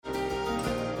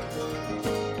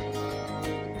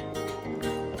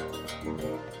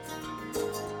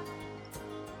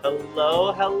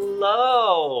Hello,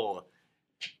 hello.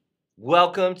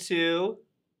 Welcome to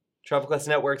Travel Quest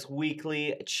Network's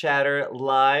weekly chatter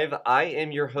live. I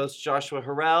am your host, Joshua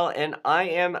Harrell, and I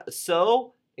am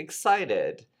so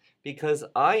excited because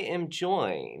I am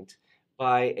joined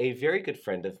by a very good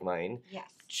friend of mine, Yes.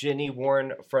 Jenny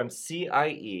Warren from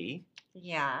CIE.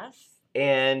 Yes.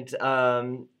 And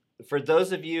for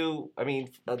those of you,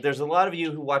 there's a lot of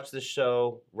you who watch this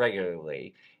show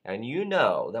regularly, and you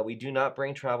know that we do not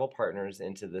bring travel partners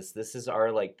into this. This is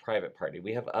our private party.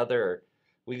 We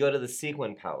go to the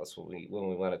Sequin Palace when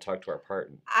we want to talk to our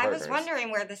partners. I was wondering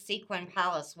where the Sequin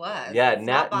Palace was. Yeah, it's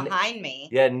not behind me.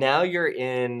 Yeah, now you're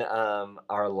in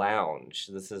our lounge.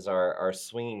 This is our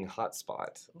swinging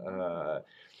hotspot.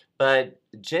 But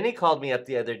Jenny called me up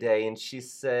the other day and she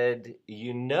said,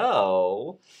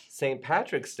 St.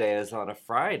 Patrick's Day is on a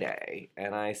Friday.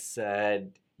 And I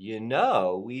said,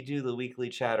 we do the weekly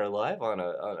chatter live on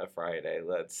a Friday.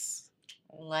 Let's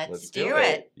do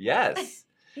it. Yes.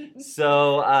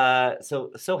 So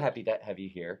happy to have you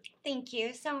here. Thank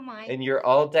you. So am I. And you're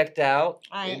all decked out.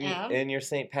 I am. In your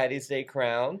St. Patty's Day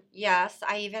crown. Yes,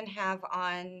 I even have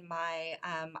on my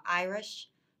Irish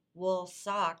wool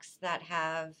socks that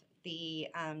have the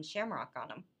shamrock on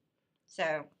them.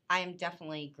 So I am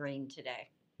definitely green today.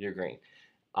 You're green.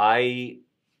 I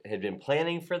had been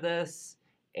planning for this,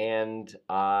 and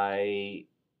I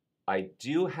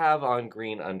do have on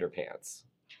green underpants.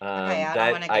 Okay, I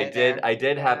don't want to go there. I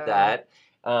did have that,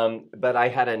 but I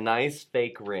had a nice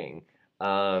fake ring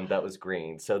that was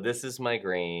green. So this is my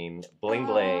green bling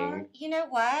bling. You know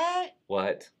what?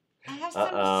 What? I have some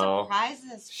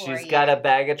surprises for you. She's got a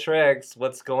bag of tricks.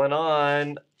 What's going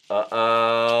on? Here's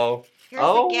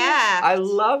a gift. I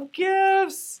love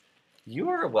gifts. You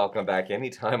are welcome back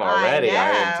anytime already.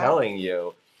 I am telling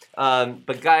you.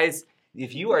 But guys,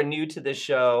 if you are new to this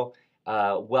show,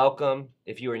 welcome.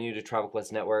 If you are new to Travel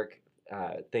Quest Network,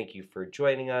 thank you for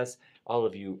joining us. All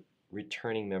of you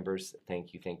returning members,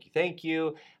 thank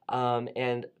you.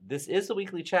 And this is a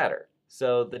weekly chatter.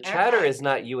 So the chatter is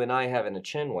not you and I having a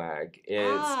chin wag.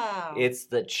 It's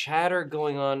the chatter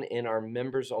going on in our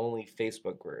members only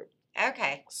Facebook group.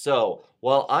 Okay. So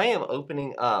while I am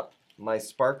opening up my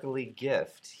sparkly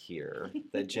gift here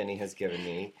that Jenny has given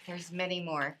me, there's many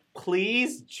more.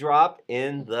 Please drop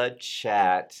in the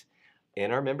chat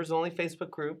in our members only Facebook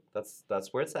group. That's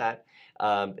where it's at.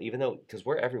 Even though, because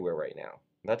we're everywhere right now.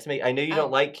 I know you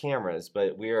don't like cameras,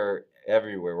 but we are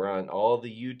everywhere. We're on all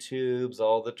the YouTubes,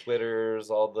 all the Twitters,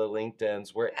 all the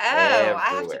LinkedIn's. We're everywhere. I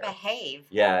have to behave.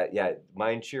 Yeah.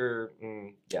 Mind your,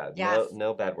 yes.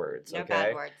 No bad words. No okay?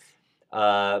 bad words.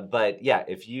 But yeah,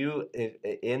 if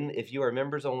you are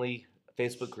members only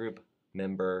Facebook group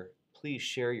member, please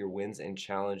share your wins and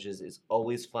challenges. It's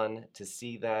always fun to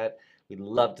see that. We'd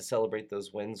love to celebrate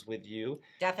those wins with you.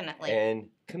 Definitely. And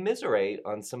commiserate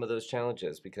on some of those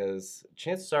challenges, because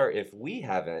chances are, if we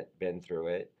haven't been through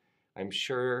it, I'm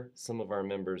sure some of our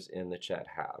members in the chat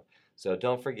have. So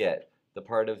don't forget, the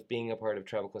part of being a part of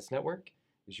Travel Quest Network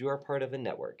is you are part of a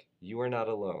network. You are not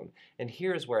alone. And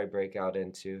here's where I break out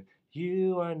into,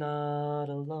 you are not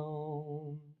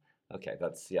alone. Okay,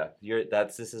 this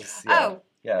is.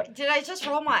 Yeah. Did I just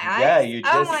roll my eyes? Yeah, you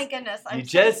just. Oh my goodness, I'm you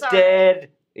just did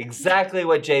exactly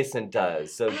what Jason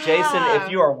does. So Jason, if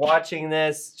you are watching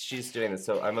this, she's doing this.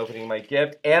 So I'm opening my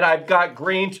gift, and I've got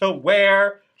green to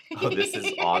wear. Oh, this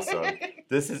is awesome.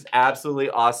 This is absolutely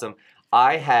awesome.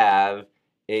 I have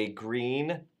a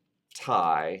green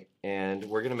tie, and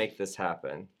we're gonna make this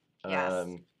happen.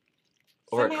 Yes.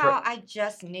 Somehow I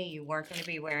just knew you weren't going to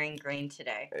be wearing green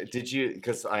today. Did you?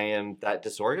 Because I am that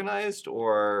disorganized,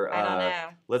 or I don't know.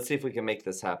 Let's see if we can make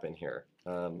this happen here.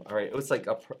 All right, it's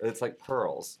like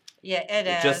pearls. Yeah, it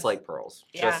is. Just like pearls.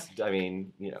 Yeah.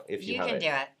 If you have can do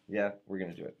it. Yeah, we're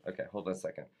gonna do it. Okay, hold on a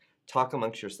second. Talk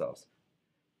amongst yourselves.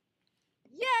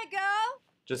 Yeah, girl.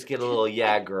 Just get a little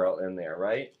yeah, girl in there,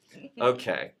 right?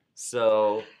 Okay,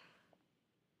 so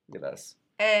look at this.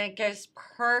 It goes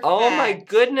perfect. Oh my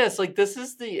goodness! This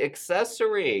is the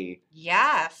accessory.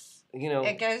 Yes.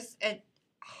 It goes.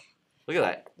 Look at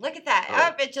that. Look at that.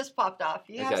 Oh, it just popped off.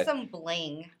 You okay. have some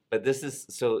bling. But this is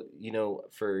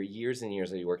for years and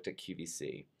years I worked at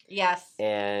QVC. Yes.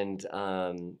 And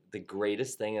the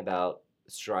greatest thing about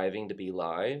striving to be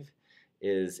live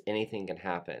is anything can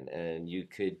happen, and you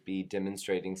could be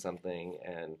demonstrating something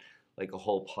and a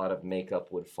whole pot of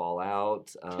makeup would fall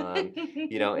out, and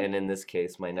in this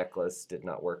case, my necklace did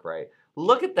not work right.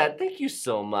 Look at that. Thank you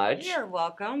so much. You're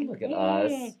welcome. Look at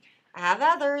us. I have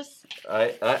others.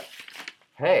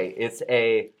 Hey, it's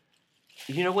a,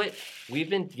 you know what? We've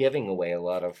been giving away a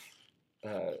lot of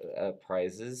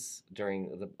prizes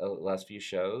during the last few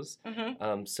shows.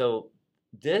 Mm-hmm. So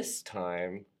this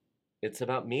time, it's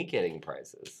about me getting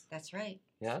prizes. That's right.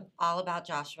 Yeah? It's all about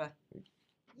Joshua.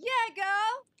 Yeah,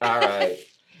 go. All right.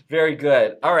 Very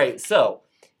good. All right. So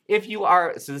if you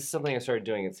are, so this is something I started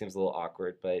doing. It seems a little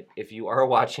awkward, but if you are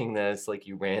watching this, like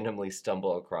you randomly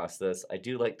stumble across this, I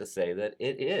do like to say that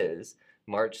it is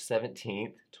March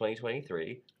 17th,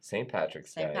 2023, St.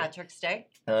 Patrick's Day. St. Patrick's Day.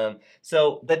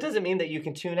 So that doesn't mean that you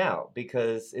can tune out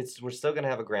because we're still going to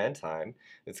have a grand time.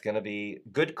 It's going to be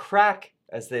good crack,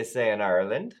 as they say in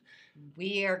Ireland.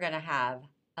 We are going to have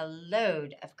a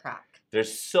load of crack.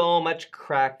 There's so much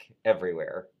crack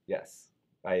everywhere. Yes.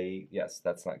 Yes,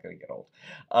 that's not going to get old.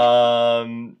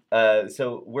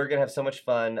 So we're going to have so much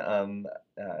fun.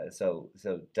 So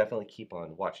definitely keep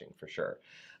on watching for sure.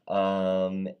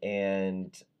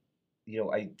 And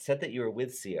I said that you were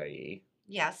with CIE.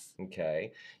 Yes.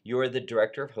 Okay. You are the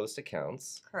director of host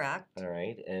accounts. Correct. All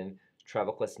right. And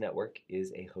Travel Quest Network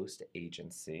is a host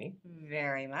agency.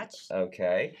 Very much.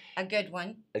 Okay. A good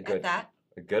one. A good at that.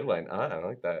 A good one. I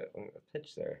like that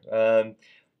pitch there.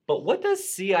 But what does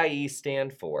CIE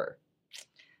stand for?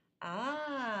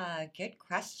 Good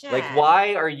question. Like,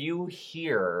 why are you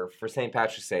here for St.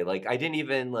 Patrick's Day? Like, I didn't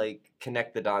even,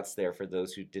 connect the dots there for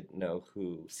those who didn't know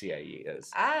who CIE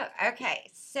is. Oh, okay.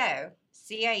 So,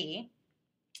 CIE,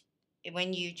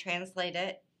 when you translate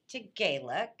it to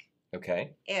Gaelic,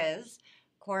 Okay. is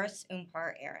Chorus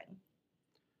Umpar Éireann.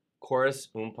 Chorus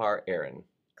Umpar Éireann.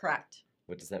 Correct.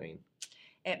 What does that mean?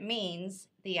 It means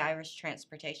the Irish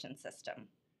transportation system.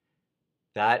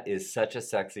 That is such a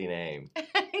sexy name.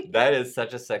 That is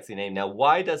such a sexy name. Now,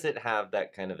 why does it have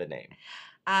that kind of a name?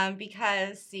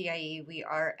 Because CIE, we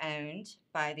are owned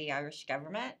by the Irish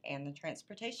government and the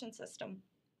transportation system.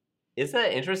 Is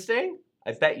that interesting?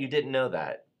 I bet you didn't know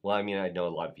that. Well, I mean, I know a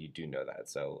lot of you do know that.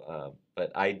 So,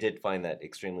 but I did find that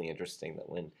extremely interesting that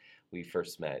when we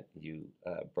first met, you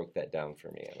broke that down for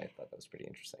me, and I thought that was pretty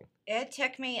interesting. It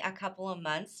took me a couple of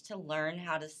months to learn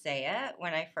how to say it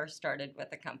when I first started with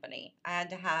the company. I had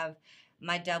to have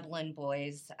my Dublin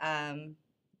boys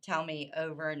tell me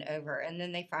over and over, and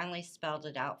then they finally spelled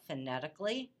it out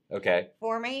phonetically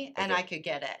for me, and I could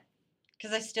get it.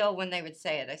 Because I still, when they would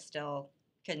say it, I still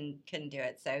couldn't do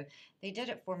it. So they did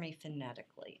it for me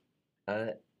phonetically.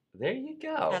 There you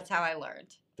go. That's how I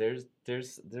learned. There's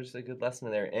a good lesson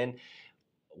in there. And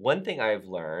one thing I've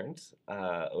learned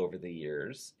over the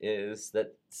years is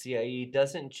that CIE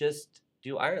doesn't just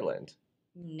do Ireland.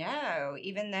 No,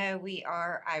 even though we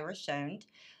are Irish owned,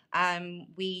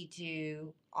 we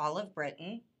do all of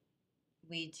Britain,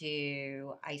 we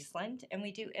do Iceland, and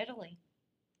we do Italy.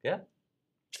 Yeah.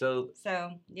 So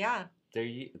yeah. There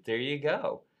you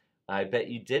go. I bet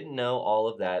you didn't know all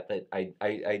of that, but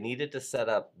I needed to set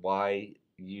up why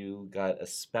you got a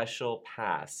special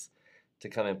pass to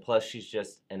come in. Plus, she's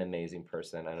just an amazing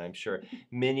person, and I'm sure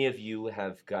many of you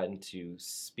have gotten to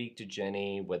speak to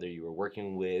Jenny, whether you were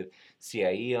working with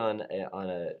CIE on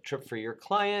a trip for your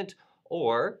client,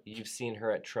 or you've seen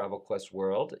her at Travel Quest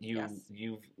World.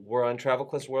 You were on Travel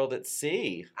Quest World at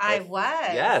sea. I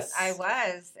was. Yes. I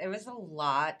was. It was a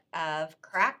lot of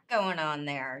crack going on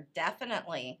there,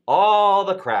 definitely. All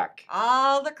the crack.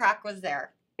 All the crack was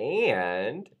there.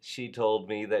 And she told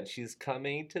me that she's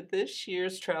coming to this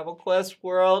year's Travel Quest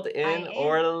World in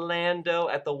Orlando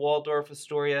at the Waldorf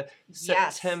Astoria,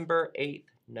 September 8th,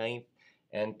 9th,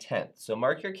 and 10th. So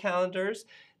mark your calendars.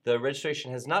 The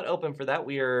registration has not opened for that.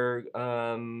 We are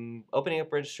opening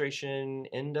up registration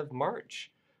end of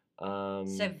March.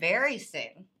 So very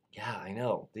soon. Yeah, I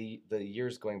know. The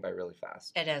year's going by really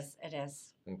fast. It is. It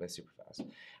is. Going by super fast.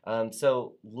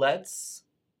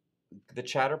 The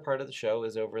chatter part of the show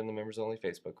is over in the Members Only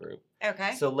Facebook group.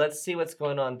 Okay. So let's see what's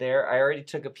going on there. I already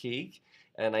took a peek,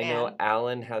 and I know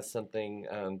Alan has something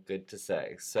good to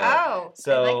say. So, I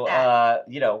like that.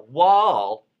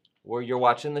 while you're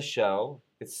watching the show,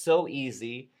 it's so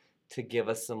easy to give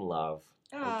us some love.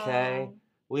 Okay? Aww.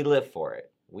 We live for it.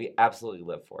 We absolutely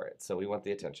live for it. So we want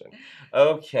the attention.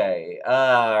 Okay.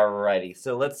 Alrighty.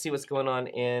 So let's see what's going on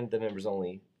in the Members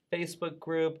Only Facebook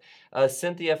group.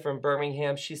 Cynthia from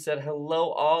Birmingham, she said,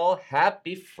 hello all,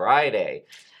 happy Friday.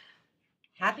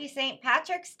 Happy St.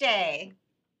 Patrick's Day.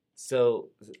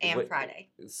 Friday.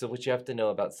 So what you have to know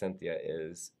about Cynthia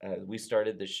is we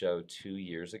started the show 2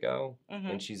 years ago,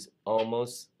 and she's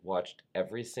almost watched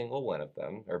every single one of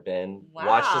them, or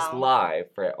watched us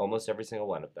live for almost every single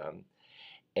one of them.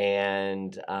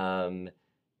 And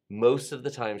most of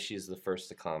the time she's the first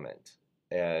to comment.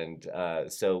 And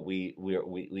so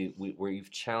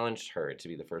we've challenged her to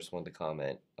be the first one to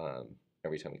comment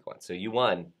every time we go on. So you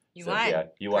won. You Cynthia. won.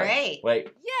 You won. Great.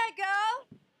 Wait. Yeah, go.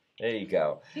 There you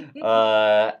go.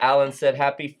 Alan said,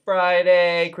 happy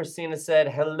Friday. Christina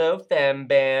said, hello, Fam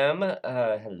Bam.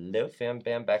 Hello, Fam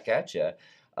Bam, back at ya.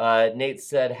 Nate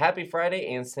said, happy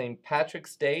Friday and St.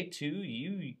 Patrick's Day to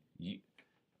you.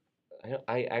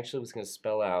 I actually was going to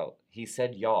spell out. He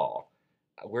said y'all.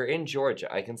 We're in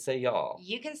Georgia. I can say y'all.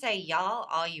 You can say y'all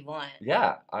all you want.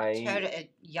 Yeah,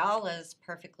 y'all is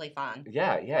perfectly fine.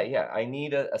 Yeah. I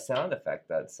need a sound effect.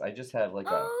 I just have like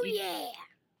Oh, yeah.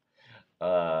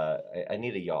 I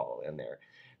need a y'all in there.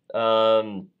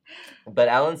 But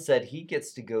Alan said he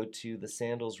gets to go to the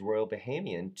Sandals Royal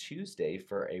Bahamian Tuesday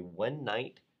for a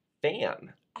one-night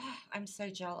fam. Oh, I'm so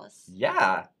jealous.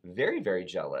 Yeah, very, very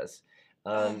jealous.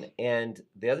 And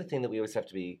the other thing that we always have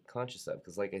to be conscious of,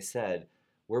 because like I said,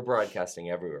 we're broadcasting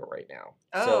everywhere right now.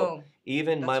 Oh, so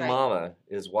even my right. mama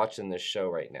is watching this show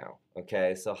right now.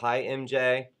 Okay, so hi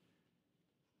MJ.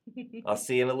 I'll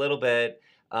see you in a little bit.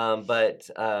 But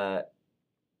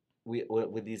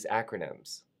with these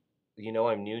acronyms,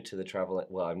 I'm new to the travel.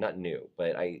 Well, I'm not new,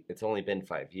 but it's only been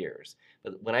 5 years.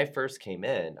 But when I first came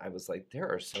in, I was like, there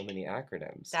are so many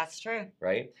acronyms. That's true.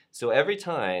 Right? So every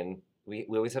time we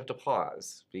always have to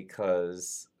pause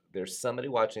because there's somebody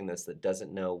watching this that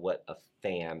doesn't know what a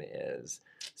FAM is.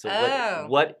 So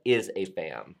what is a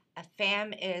FAM? A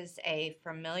FAM is a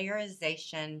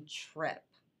familiarization trip.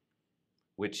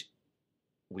 Which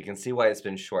we can see why it's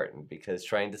been shortened, because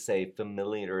trying to say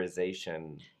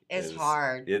familiarization is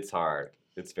hard. It's hard.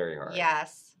 It's very hard.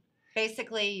 Yes.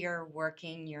 Basically, you're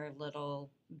working your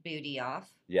little booty off.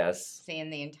 Yes.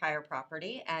 Seeing the entire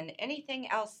property and anything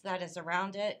else that is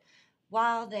around it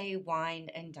while they wine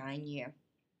and dine you.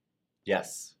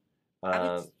 Yes.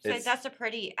 I would say that's a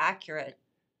pretty accurate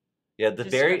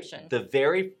description. The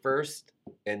very first,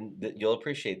 and you'll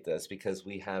appreciate this because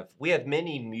we have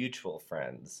many mutual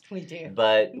friends. We do.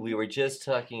 But we were just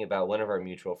talking about one of our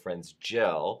mutual friends,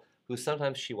 Jill, who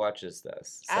sometimes she watches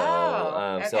this. So,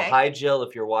 okay. So hi Jill,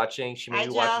 if you're watching, she may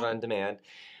be watching Jill. on demand.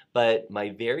 But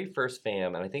my very first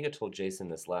fam, and I think I told Jason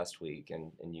this last week,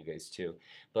 and you guys too.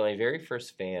 But my very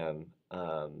first fam,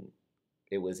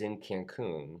 it was in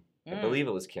Cancun. I believe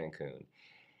it was Cancun,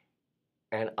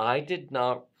 and I did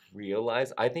not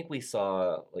realize. I think we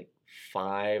saw like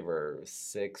 5 or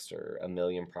 6 or a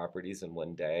million properties in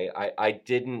one day. I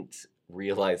didn't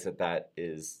realize that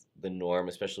is the norm,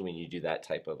 especially when you do that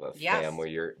type of a fam where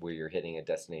you're hitting a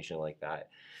destination like that.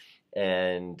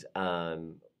 And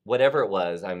whatever it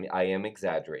was, I am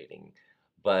exaggerating.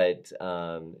 But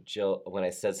Jill, when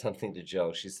I said something to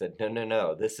Jill, she said,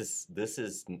 "No. This is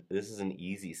an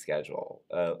easy schedule.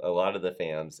 A lot of the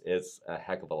fams, it's a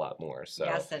heck of a lot more." So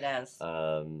yes, it is.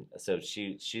 So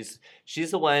she's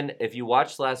the one. If you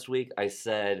watched last week, I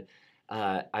said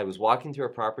I was walking through a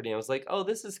property and I was like, "Oh,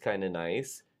 this is kind of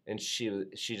nice," and she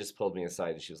just pulled me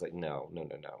aside and she was like, "No.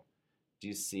 Do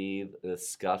you see the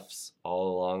scuffs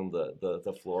all along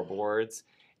the floorboards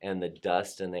and the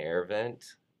dust in the air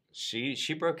vent?"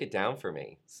 She broke it down for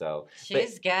me. So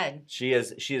she's good. She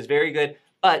is very good.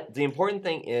 But the important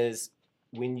thing is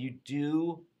when you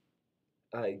do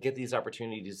get these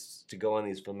opportunities to go on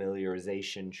these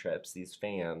familiarization trips, these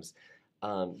FAMs,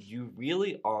 you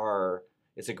really are.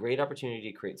 It's a great opportunity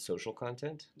to create social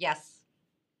content. Yes.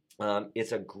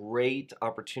 It's a great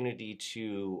opportunity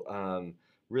to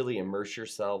really immerse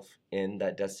yourself in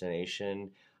that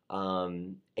destination,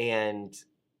 and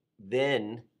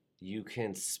then you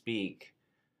can speak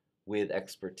with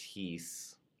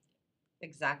expertise.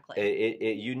 Exactly.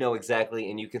 You know exactly,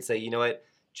 and you can say, you know what,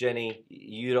 Jenny,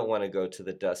 you don't want to go to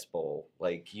the Dust Bowl.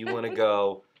 Like, you want to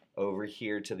go over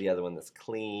here to the other one that's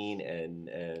clean and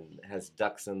has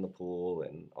ducks in the pool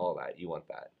and all that. You want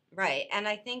that. Right. And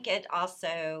I think it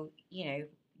also,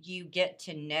 you get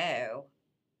to know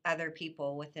other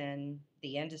people within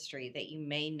the industry that you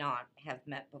may not have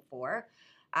met before.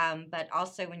 But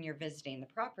also when you're visiting the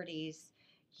properties,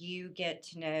 you get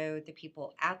to know the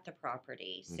people at the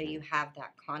property. So you have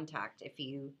that contact if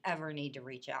you ever need to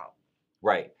reach out.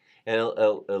 Right. And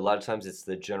a lot of times it's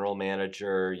the general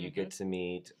manager you get to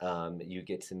meet.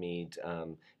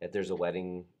 If there's a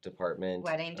wedding department.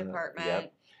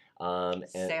 Yep.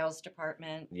 Sales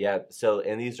department. Yeah. So,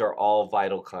 and these are all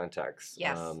vital contacts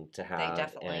yes, to have. They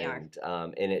definitely are.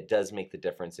 And it does make the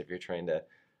difference if you're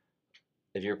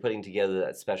putting together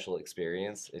that special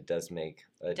experience. It does make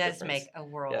a difference. It does make a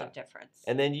world of difference.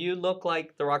 And then you look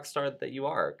like the rock star that you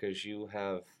are because you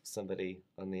have somebody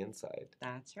on the inside.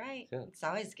 That's right. Yeah. It's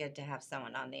always good to have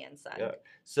someone on the inside. Yeah.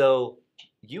 So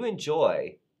you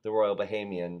enjoy the Royal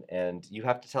Bahamian, and you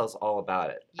have to tell us all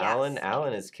about it. Yes.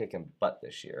 Alan is kicking butt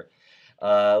this year.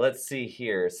 Let's see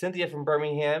here. Cynthia from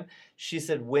Birmingham. She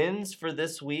said wins for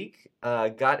this week.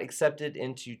 Got accepted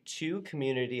into 2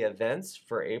 community events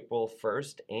for April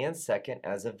 1st and 2nd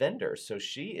as a vendor. So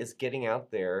she is getting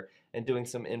out there and doing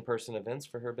some in-person events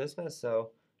for her business.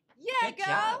 So Yeah, Good go.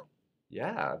 job.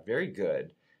 yeah, very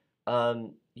good.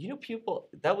 People,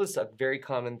 that was a very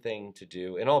common thing to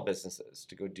do in all businesses,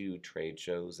 to go do trade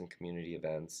shows and community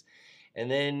events. And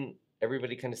then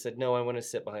everybody kind of said, no, I want to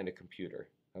sit behind a computer.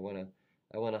 I want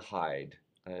to hide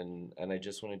and I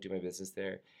just want to do my business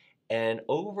there. And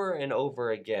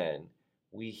over again,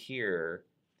 we hear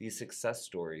these success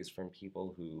stories from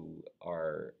people who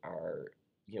are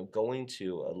going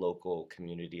to a local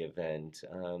community event.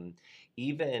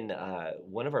 Even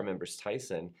one of our members,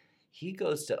 Tyson, he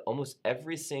goes to almost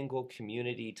every single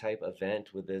community type event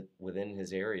within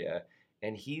his area,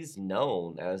 and he's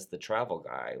known as the travel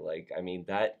guy. Like, I mean,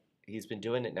 that he's been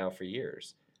doing it now for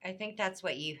years. I think that's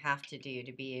what you have to do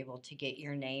to be able to get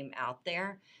your name out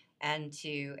there and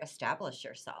to establish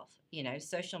yourself.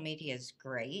 Social media is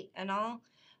great and all,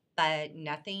 but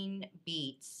nothing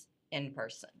beats in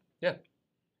person. Yeah.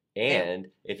 And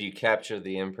if you capture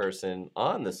the in-person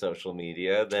on the social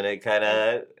media, then it kind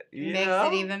of makes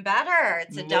it even better.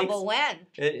 It's a double win.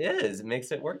 It is. It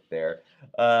makes it work there.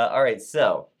 All right.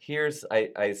 So here's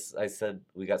I said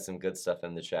we got some good stuff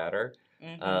in the chatter.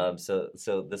 Mhm.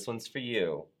 So this one's for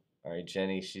you. All right,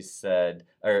 Jenny. She said,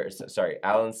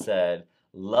 Alan said,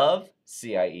 love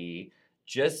CIE.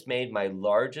 Just made my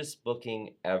largest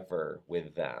booking ever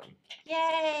with them.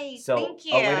 Yay! So, Thank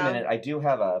you. oh, wait a minute. I do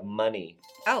have a money.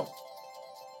 Oh.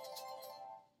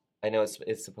 I know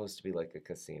it's supposed to be like a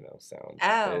casino sound.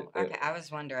 Oh, okay. I was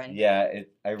wondering. Yeah,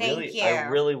 I Thank you.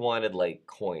 really wanted like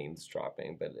coins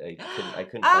dropping, but I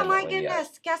couldn't Oh find my that one goodness!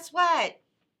 yet. Guess what?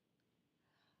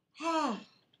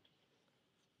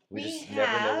 We We just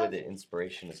never know where have the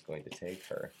inspiration is going to take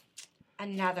her.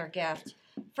 another gift.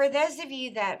 For those of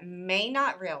you that may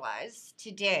not realize,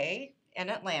 today in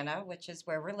Atlanta, which is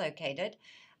where we're located,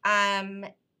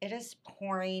 it is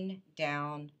pouring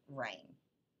down rain.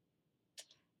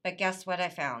 But guess what I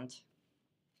found?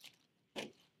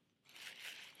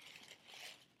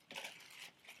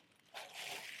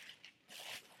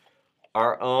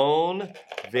 Our own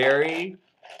very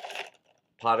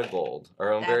pot of gold.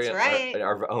 Our own That's right.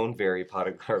 our own very pot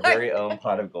of our very own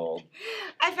pot of gold.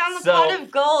 I found the pot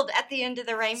of gold at the end of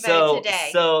the rainbow today.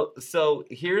 So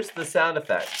here's the sound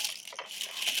effect.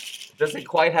 It doesn't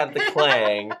quite have the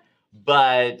clang,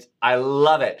 but I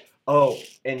love it. Oh,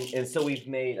 and so we've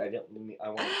made. I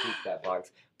want to keep that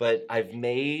box, but I've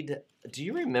made. Do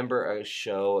you remember a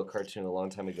cartoon a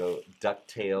long time ago,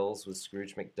 DuckTales with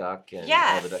Scrooge McDuck and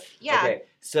all the ducks? Yeah. Okay,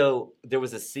 so there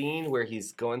was a scene where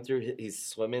he's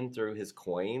swimming through his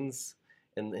coins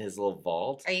in his little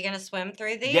vault. Are you gonna swim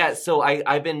through these? Yeah, so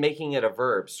I've been making it a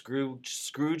verb, Scrooge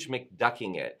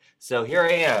McDucking it. So here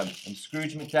I am. I'm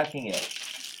Scrooge McDucking it.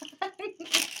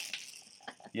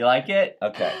 You like it?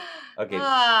 Okay.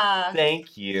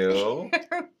 Thank you.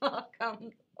 You're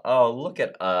welcome. Oh, look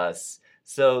at us.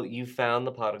 So you found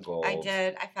the pot of gold. I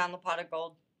did. I found the pot of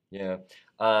gold. Yeah.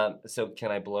 So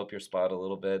can I blow up your spot a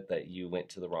little bit that you went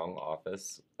to the wrong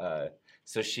office?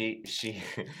 So she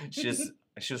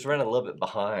was running a little bit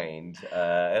behind,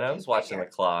 and I was watching the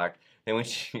clock. And when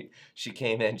she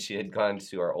came in, she had gone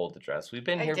to our old address. We've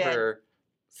been here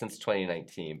since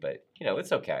 2019, but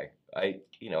it's okay. I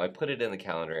put it in the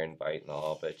calendar invite and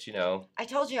all, but I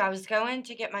told you I was going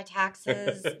to get my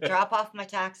taxes, drop off my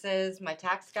taxes. My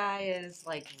tax guy is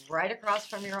like right across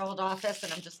from your old office,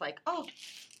 and I'm just like, oh,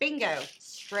 bingo,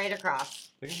 straight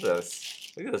across. Look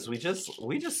at this. We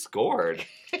just scored.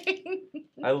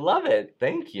 I love it.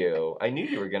 Thank you. I knew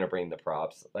you were gonna bring the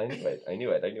props. I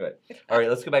knew it. All right,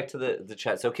 let's go back to the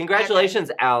chat. So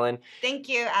congratulations, Alan. Thank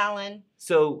you, Alan.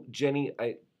 So Jenny,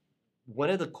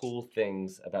 one of the cool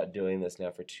things about doing this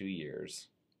now for 2 years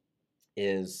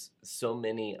is so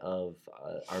many of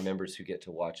our members who get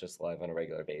to watch us live on a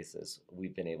regular basis,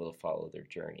 we've been able to follow their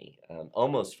journey.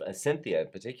 Almost Cynthia in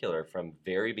particular, from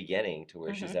very beginning to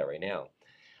where she's at right now.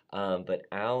 But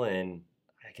Alan,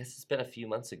 I guess it's been a few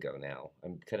months ago now.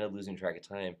 I'm kind of losing track of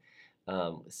time.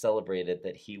 Celebrated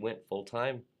that he went full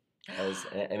time. He is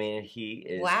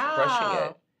crushing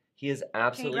it. He is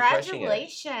absolutely crushing it.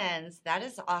 Congratulations. That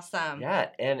is awesome. Yeah,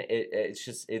 and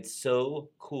it's so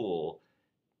cool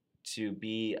to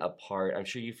be a part. I'm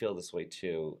sure you feel this way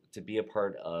too, to be a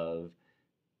part of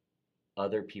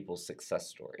other people's success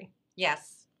story.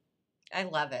 Yes. I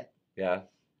love it. Yeah.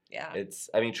 Yeah.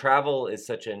 Travel is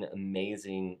such an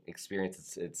amazing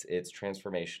experience. It's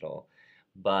transformational.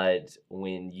 But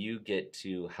when you get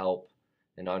to help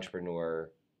an entrepreneur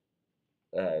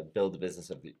build the business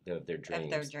of their dreams. Of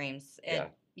their dreams. Yeah.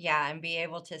 Yeah, and be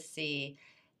able to see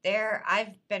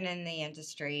I've been in the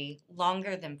industry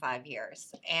longer than 5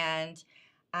 years. And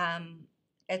um,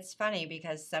 it's funny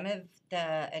because some of the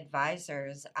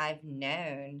advisors I've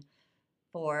known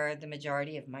for the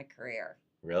majority of my career.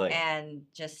 Really? And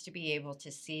just to be able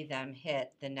to see them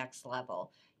hit the next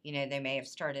level. They may have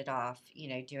started off,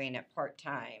 doing it part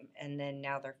time and then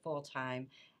now they're full time.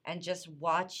 And just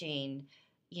watching,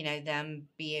 them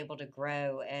be able to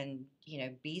grow and,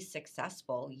 be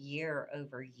successful year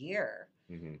over year.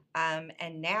 Mm-hmm.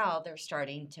 And now they're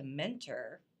starting to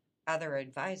mentor other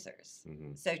advisors.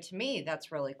 Mm-hmm. So to me,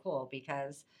 that's really cool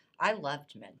because I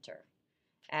loved mentor.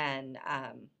 And,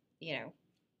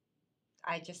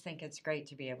 I just think it's great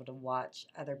to be able to watch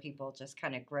other people just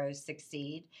kind of grow,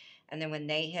 succeed. And then when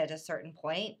they hit a certain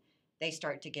point, they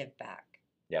start to give back.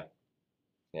 Yeah.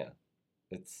 Yeah.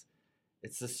 It's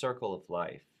the circle of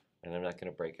life. And I'm not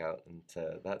going to break out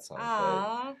into that song.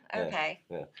 Oh, okay.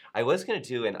 Yeah. I was going to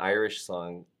do an Irish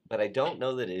song, but I don't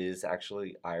know that it is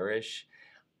actually Irish.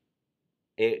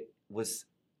 It was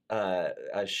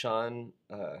Sean,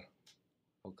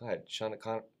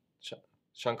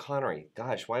 Sean Connery.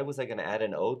 Gosh, why was I going to add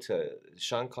an O to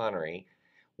Sean Connery?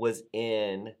 Was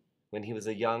in, when he was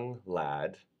a young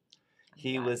lad,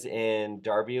 he was in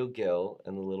Darby O'Gill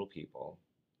and the Little People.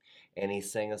 And he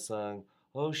sang a song,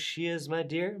 "Oh, she is my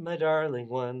dear, my darling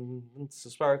one, so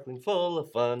sparkling full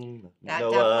of fun. That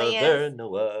no definitely other, is.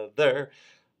 no other."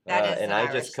 That is and an I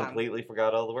Irish just song. completely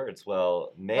forgot all the words.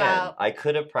 Well, man, I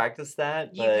could have practiced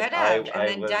that, You but could have, I and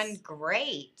then was done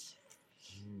great.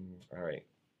 all right.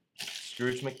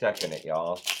 Scrooge McDuckin' it,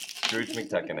 y'all. Scrooge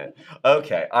McDuckin' it.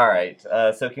 Okay, all right.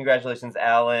 So congratulations,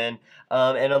 Alan.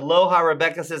 And Aloha,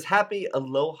 Rebecca says, happy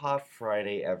Aloha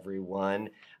Friday, everyone.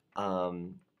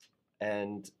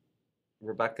 And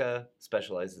Rebecca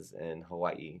specializes in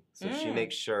Hawaii. So she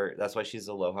makes sure, that's why she's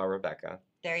Aloha Rebecca.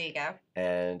 There you go.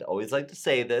 And always like to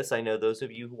say this. I know those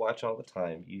of you who watch all the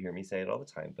time, you hear me say it all the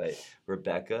time, but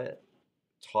Rebecca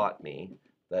taught me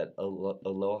that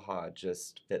aloha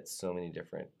just fits so many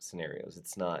different scenarios.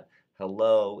 It's not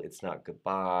hello, it's not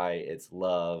goodbye, it's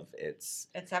love, it's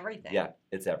everything. Yeah,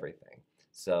 it's everything.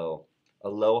 So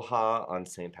aloha on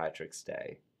St. Patrick's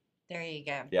Day. There you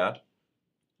go. Yeah.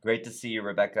 Great to see you,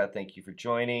 Rebecca. Thank you for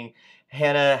joining.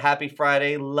 Hannah, happy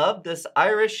Friday. Love this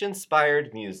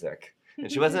Irish-inspired music.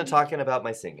 And she wasn't talking about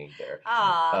my singing there.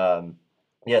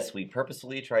 Yes, we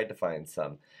purposefully tried to find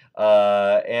some.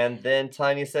 And then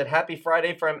Tanya said, happy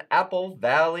Friday from Apple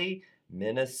Valley,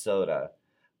 Minnesota.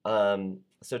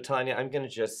 So Tanya, I'm going to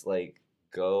just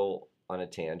go on a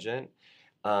tangent.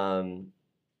 I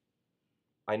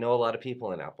know a lot of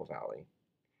people in Apple Valley,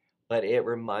 but it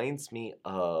reminds me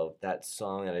of that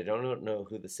song, and I don't know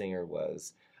who the singer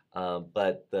was,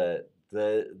 but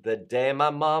the day my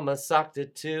mama socked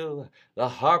it to the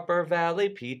Harper Valley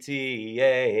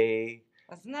PTA.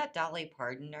 Wasn't that Dolly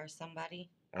Parton or somebody?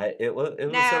 It was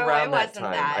around that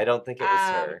time. That. I don't think it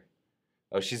was her.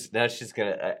 Oh, she's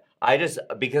gonna. I just,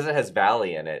 because it has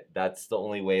Valley in it. That's the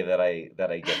only way that I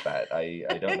get that. I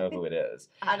don't know who it is.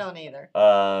 I don't either.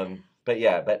 But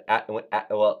yeah,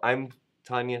 well, I'm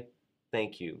Tanya.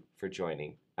 Thank you for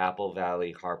joining Apple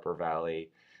Valley, Harper Valley.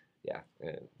 Yeah,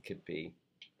 it could be.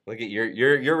 Look at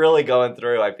you're really going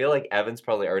through. I feel like Evan's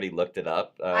probably already looked it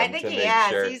up. I think he has.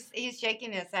 Sure. He's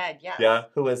shaking his head. Yes. Yeah.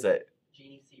 Who is it?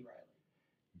 Jeannie C. Riley.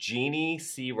 Jeannie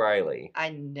C. Riley. I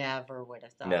never would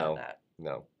have thought of that.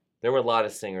 No. There were a lot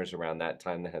of singers around that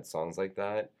time that had songs like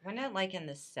that. Wasn't it like in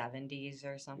the 70s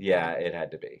or something? Yeah, it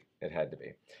had to be. It had to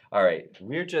be. All right.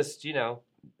 We're just,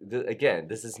 again,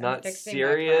 this is not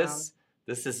serious.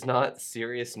 This is not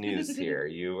serious news here.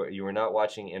 You are not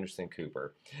watching Anderson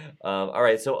Cooper. All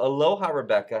right, so Aloha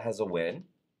Rebecca has a win.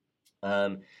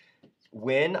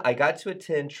 When I got to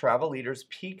attend Travel Leaders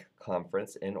Peak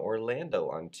Conference in Orlando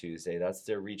on Tuesday. That's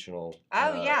their regional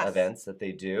events that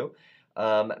they do.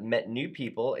 Met new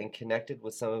people and connected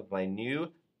with some of my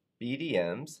new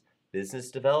BDMs,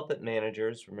 business development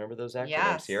managers. Remember those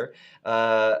acronyms here?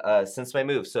 Since my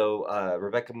move. So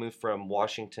Rebecca moved from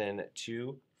Washington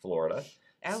to Florida.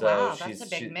 Oh, so wow. That's a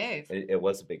big move. It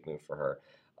was a big move for her.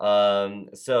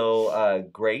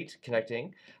 Great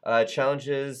connecting.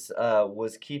 Challenges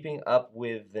was keeping up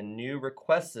with the new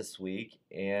requests this week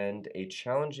and a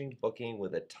challenging booking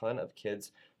with a ton of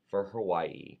kids for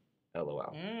Hawaii.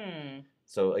 LOL.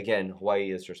 So again,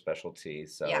 Hawaii is your specialty.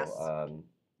 So yes.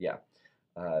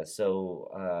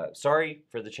 Sorry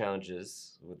for the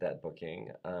challenges with that booking,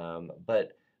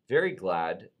 but very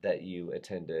glad that you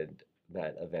attended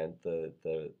that event,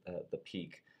 the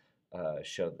Peak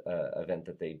show event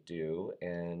that they do,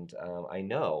 and I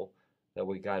know that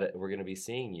we're going to be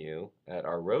seeing you at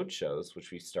our road shows,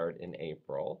 which we start in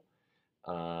April,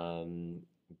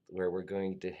 where we're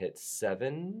going to hit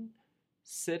 7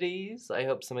 cities. I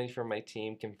hope somebody from my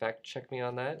team can fact check me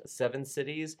on that. 7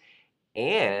 cities.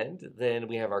 And then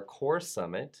we have our core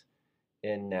summit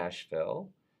in Nashville.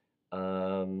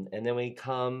 And then we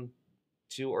come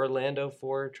to Orlando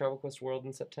for Travel Quest World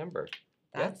in September.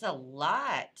 That's a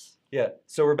lot. Yeah.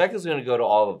 So Rebecca's going to go to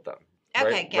all of them.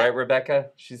 Okay, good. Right, Rebecca?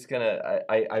 She's going to...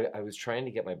 I was trying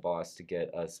to get my boss to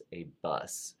get us a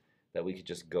bus that we could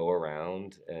just go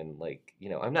around and, like, you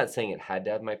know, I'm not saying it had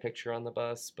to have my picture on the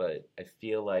bus, but I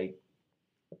feel like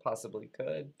it possibly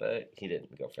could, but he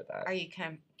didn't go for that. Are you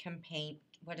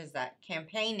what is that?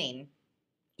 Campaigning.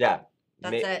 Yeah.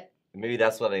 That's it. Maybe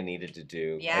that's what I needed to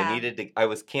do. Yeah. I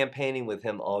was campaigning with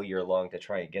him all year long to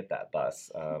try and get that bus.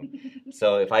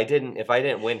 So if I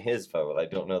didn't win his vote, I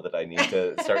don't know that I need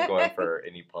to start going for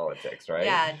any politics, right?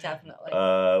 Yeah, definitely.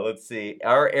 Let's see.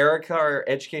 Our Erica, our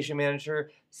education manager,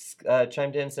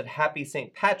 chimed in and said, "Happy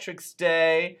St. Patrick's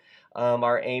Day."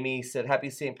 Our Amy said, "Happy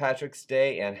St. Patrick's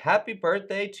Day and happy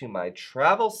birthday to my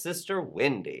travel sister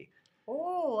Wendy."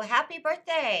 Oh, happy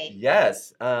birthday!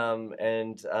 Yes,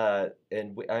 and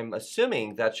I'm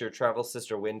assuming that's your travel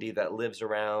sister Wendy that lives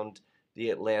around the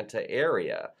Atlanta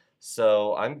area.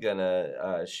 So I'm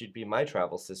gonna she'd be my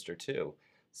travel sister too.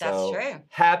 So, that's true.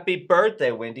 Happy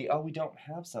birthday, Wendy! Oh, we don't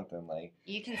have something like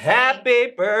you can.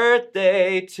 Happy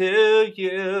birthday to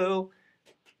you.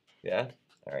 Yeah.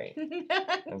 All right.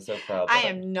 I'm so proud. I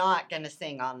am not going to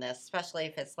sing on this, especially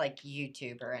if it's like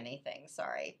YouTube or anything.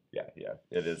 Sorry. Yeah.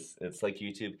 It is. It's like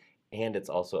YouTube, and it's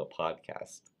also a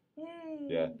podcast.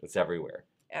 Yeah, it's everywhere.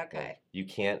 Okay. You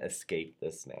can't escape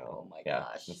this now. Oh my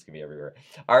gosh. It's going to be everywhere.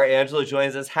 All right, Angela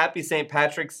joins us. Happy St.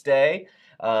 Patrick's Day.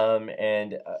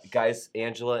 And guys,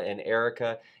 Angela and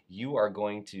Erica, you are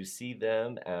going to see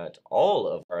them at all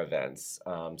of our events.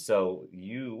 So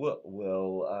you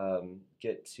will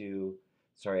get to...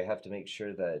 Sorry, I have to make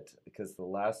sure that, because the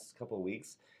last couple of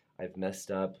weeks I've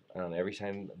messed up. Every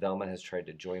time Velma has tried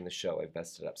to join the show, I've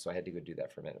messed it up. So I had to go do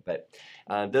that for a minute. But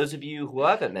those of you who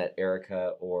haven't met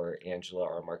Erica or Angela,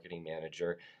 our marketing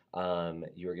manager, you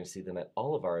are going to see them at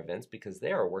all of our events because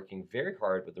they are working very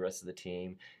hard with the rest of the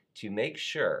team to make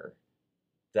sure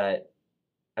that,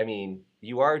 I mean,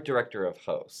 you are director of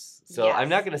hosts. So yes. I'm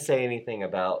not going to say anything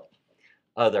about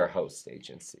other host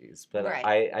agencies, but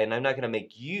right. I'm not going to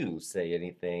make you say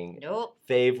anything nope.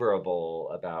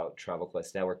 favorable about Travel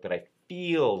Quest Network, but I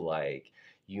feel like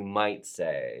you might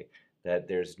say that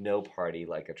there's no party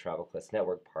like a Travel Quest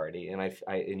Network party, and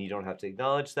and you don't have to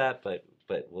acknowledge that, but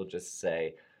we'll just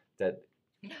say that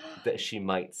she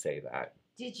might say that.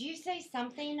 Did you say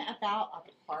something about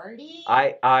a party?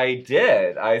 I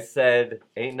did. I said,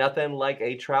 ain't nothing like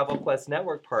a Travel Quest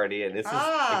Network party. And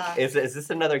is this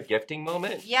another gifting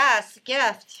moment? Yes,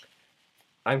 gift.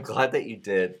 I'm glad that you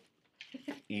did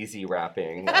easy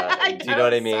wrapping. Do you know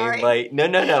what I mean? Sorry. Like,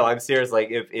 no. I'm serious. Like,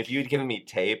 if you'd given me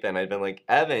tape and I'd been like,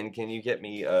 Evan, can you get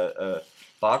me a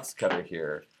box cutter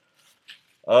here?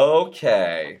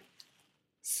 Okay.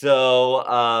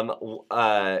 So,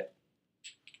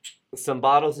 some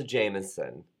bottles of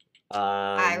Jameson.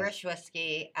 Irish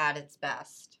whiskey at its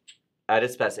best. At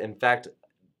its best. In fact,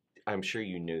 I'm sure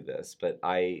you knew this, but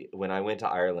when I went to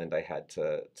Ireland, I had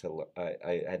to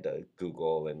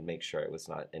Google and make sure I was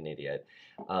not an idiot.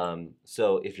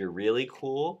 So if you're really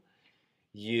cool,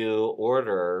 you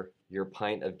order your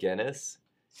pint of Guinness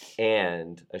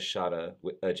and a shot of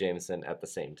Jameson at the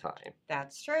same time.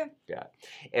 That's true. Yeah.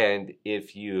 And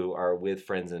if you are with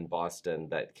friends in Boston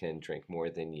that can drink more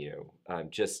than you,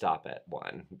 just stop at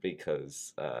one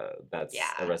because that's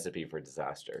a recipe for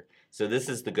disaster. So this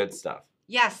is the good stuff.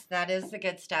 Yes, that is the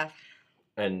good stuff.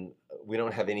 And we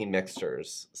don't have any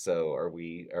mixers, so are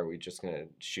we just gonna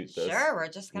shoot this? Sure, we're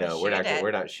just gonna shoot it. No,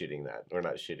 we're not shooting that. We're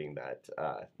not shooting that.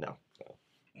 No.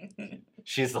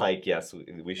 She's like, yes,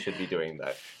 we should be doing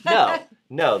that.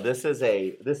 No, this is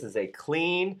a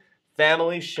clean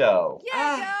family show.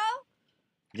 Yeah, girl.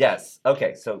 Yes.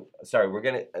 Okay. So sorry, we're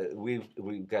gonna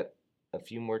we've got a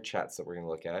few more chats that we're gonna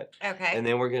look at. Okay. And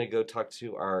then we're gonna go talk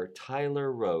to our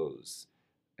Tyler Rose,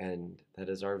 and that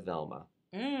is our Velma.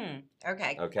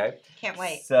 Okay. Okay. Can't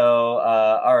wait. So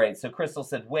all right. So Crystal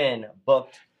said, "Win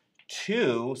booked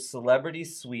 2 celebrity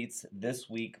suites this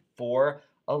week for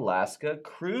Alaska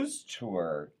cruise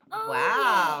tour." Oh,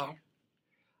 wow.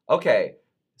 Yeah. Okay,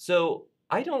 so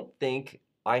I don't think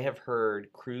I have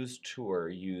heard cruise tour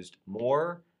used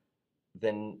more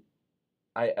than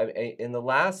I in the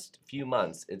last few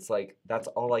months. It's like that's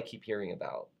all I keep hearing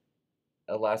about.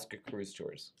 Alaska cruise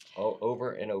tours,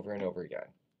 over and over and over again.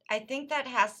 I think that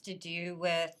has to do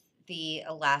with the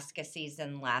Alaska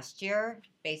season last year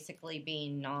basically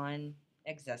being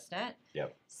non-existent.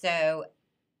 Yep. So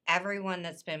everyone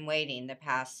that's been waiting the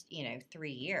past,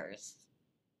 3 years,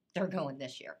 they're going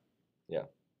this year. Yeah.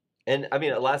 And I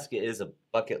mean, Alaska is a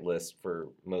bucket list for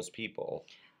most people.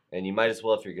 And you might as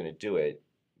well, if you're going to do it,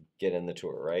 get in the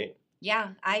tour, right? Yeah,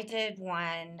 I did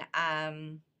one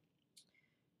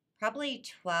probably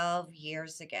 12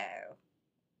 years ago.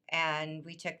 And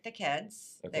we took the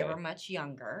kids. They Okay. were much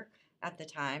younger at the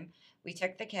time. We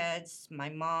took the kids, my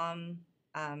mom,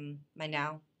 my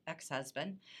now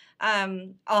ex-husband,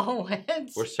 all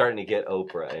went. We're starting to get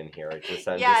Oprah in here. I'm Yes,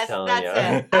 just telling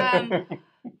you. that's it.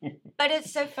 But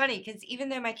it's so funny because even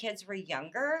though my kids were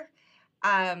younger,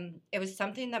 it was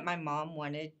something that my mom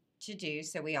wanted to do,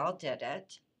 so we all did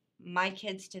it. My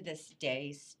kids to this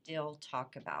day still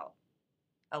talk about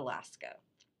Alaska.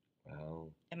 Wow.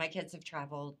 And my kids have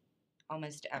traveled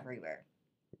almost everywhere.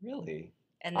 Really?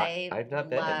 And I've not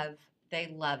been. they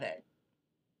love it.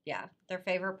 Yeah. Their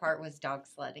favorite part was dog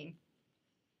sledding.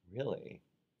 Really?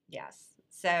 Yes.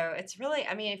 So it's really,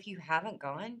 I mean, if you haven't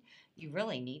gone, you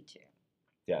really need to.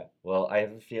 Yeah. Well, I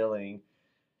have a feeling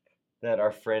that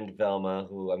our friend Velma,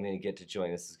 who I'm going to get to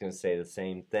join us, is going to say the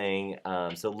same thing.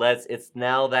 So it's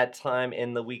now that time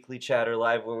in the Weekly Chatter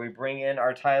Live where we bring in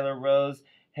our Tyler Rose.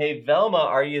 Hey, Velma,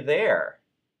 are you there?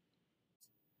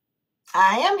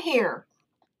 I am here.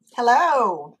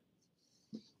 Hello.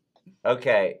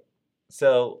 Okay.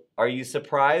 So are you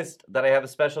surprised that I have a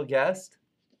special guest?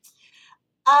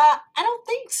 I don't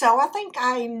think so. I think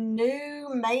I knew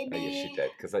Oh, maybe. yes, she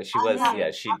did. Because she I'm was, not-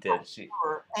 yeah, she I'm did. not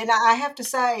sure. And I have to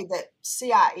say that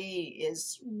CIE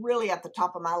is really at the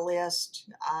top of my list.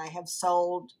 I have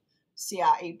sold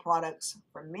CIE products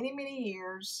for many, many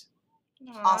years.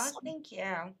 Aw, Awesome. thank you.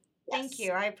 Thank Yes.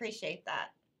 you. I appreciate that.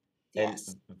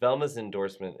 Yes. And Velma's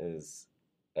endorsement is,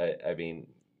 I mean,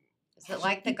 Is it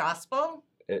like the gospel?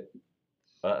 it's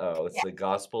Yeah. the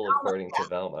gospel according to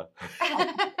Velma.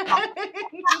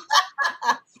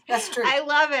 That's true. I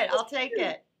love it. I'll take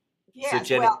it. Yes.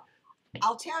 Jenny- Well,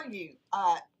 I'll tell you,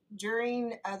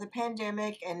 during the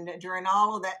pandemic and during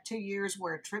all of that 2 years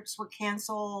where trips were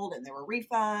canceled and there were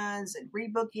refunds and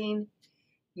rebooking,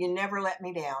 you never let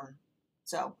me down.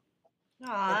 So,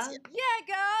 Aw. it.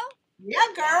 Yeah, girl.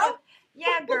 yeah, girl.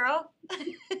 Yeah, girl.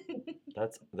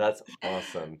 That's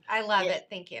awesome. I love Yeah. it.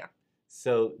 Thank you.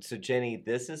 So Jenny,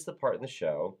 this is the part in the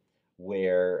show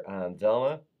where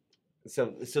Velma.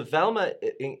 So Velma,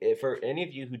 for any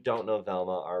of you who don't know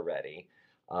Velma already,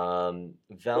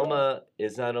 Velma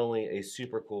is not only a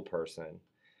super cool person,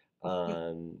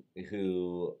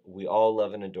 who we all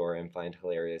love and adore and find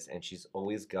hilarious, and she's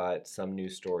always got some new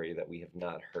story that we have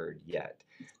not heard yet.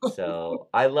 So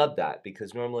I love that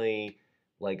because normally,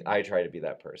 like, I try to be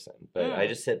that person, but I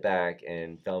just sit back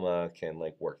and Velma can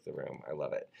like work the room. I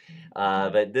love it.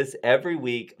 But every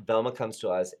week Velma comes to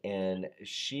us and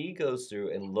she goes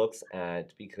through and looks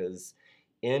at, because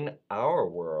in our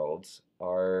world,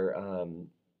 our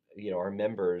our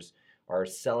members are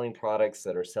selling products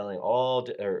that are selling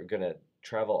are going to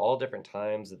travel all different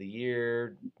times of the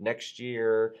year, next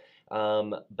year.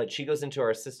 But she goes into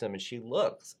our system and she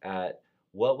looks at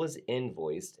what was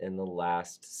invoiced in the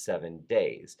last 7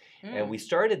 days. And we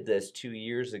started this 2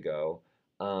 years ago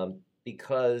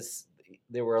because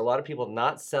there were a lot of people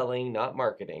not selling, not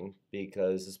marketing,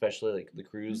 because especially like the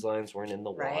cruise lines weren't in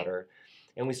the water.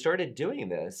 And we started doing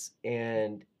this,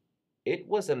 and it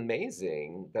was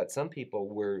amazing that some people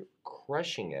were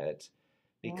crushing it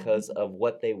because of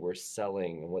what they were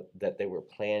selling and that they were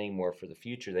planning more for the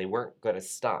future. They weren't going to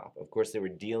stop. Of course, they were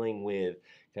dealing with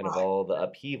kind of all the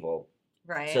upheaval.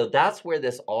 Right. So that's where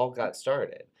this all got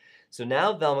started. So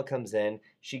now Velma comes in.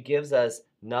 She gives us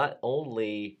not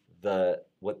only the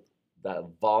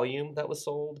volume that was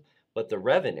sold, but the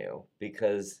revenue,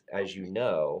 because as you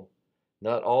know,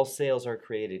 not all sales are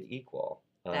created equal.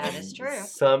 That is true.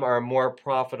 Some are more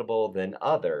profitable than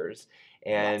others.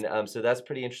 And so that's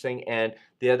pretty interesting. And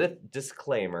the other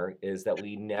disclaimer is that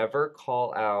we never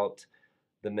call out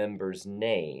the member's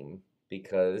name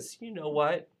because, you know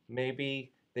what,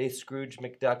 maybe they Scrooge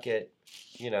McDuck it,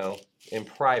 in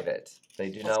private. They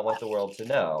do not want the world to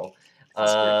know.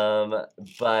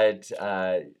 But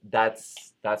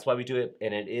that's why we do it.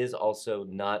 And it is also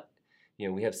not,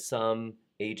 we have some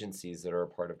agencies that are a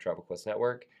part of Travel Quest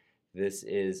Network. This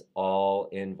is all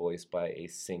invoiced by a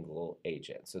single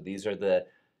agent. So these are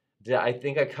I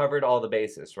think I covered all the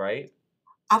bases, right?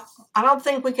 I don't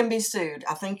think we can be sued.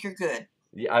 I think you're good.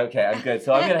 Yeah, okay, I'm good.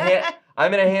 So I'm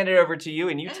gonna hand it over to you,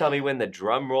 and you tell me when the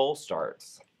drum roll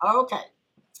starts.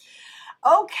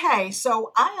 Okay,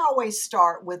 so I always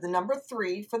start with the number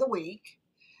 3 for the week.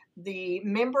 The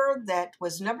member that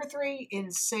was number 3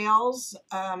 in sales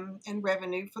and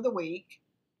revenue for the week,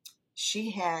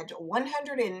 she had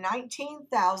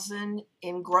 119,000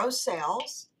 in gross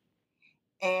sales,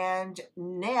 and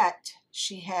net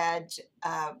she had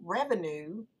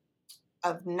revenue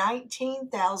of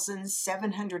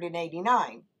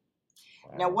 19,789.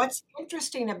 Wow. Now, what's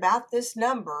interesting about this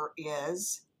number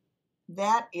is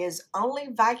that is only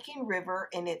Viking River,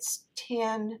 and it's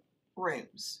 10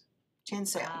 rooms, 10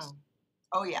 sales. Wow.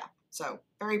 Oh, yeah. So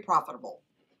very profitable.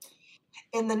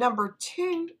 In the number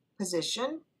 2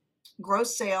 position,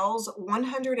 gross sales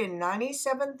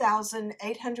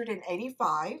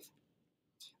 197,885,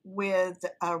 with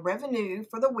revenue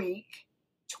for the week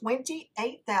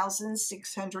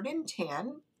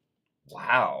 28,610.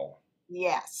 Wow.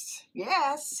 Yes,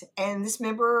 yes. And this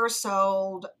member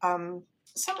sold some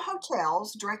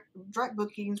hotels, direct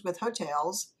bookings with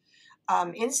hotels,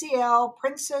 NCL,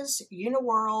 Princess,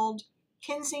 Uniworld,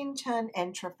 Kensington,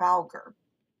 and Trafalgar.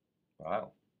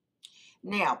 Wow.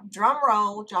 Now, drum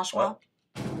roll, Joshua.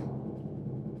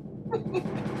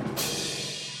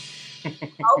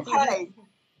 Okay.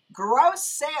 Gross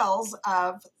sales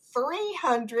of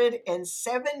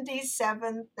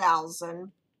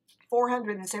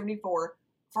 377,474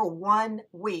 for 1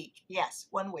 week. Yes,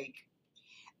 1 week.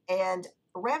 And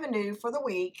revenue for the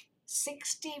week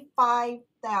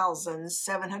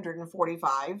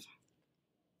 65,745.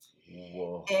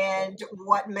 Whoa. And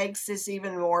what makes this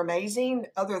even more amazing,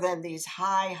 other than these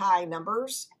high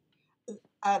numbers,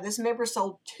 this member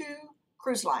sold 2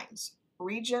 cruise lines,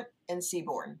 Regent and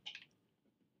Seabourn.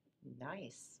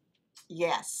 Nice.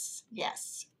 Yes,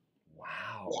 yes.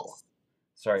 Wow. Yes.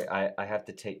 Sorry, I have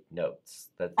to take notes.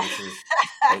 That this is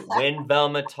when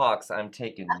Velma talks, I'm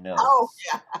taking notes. Oh,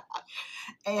 yeah.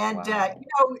 And,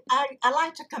 Wow. I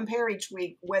like to compare each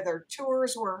week whether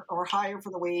tours were higher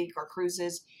for the week or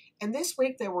cruises. And this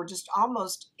week they were just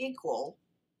almost equal.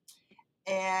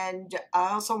 And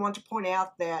I also want to point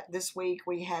out that this week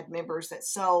we had members that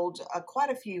sold quite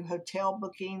a few hotel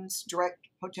bookings, direct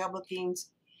hotel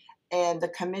bookings, and the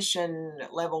commission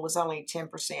level was only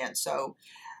 10%. So,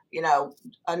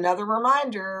 another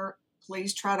reminder,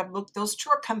 please try to book those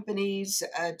tour companies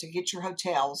to get your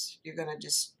hotels. You're going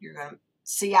to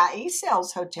CIE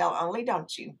sells hotel only,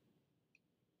 don't you?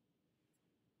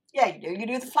 Yeah, you do. You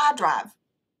do the fly drive.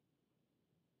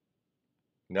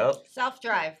 Nope.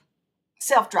 Self-drive.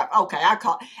 Self-drive. Okay, I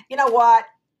call it. You know what?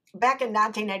 Back in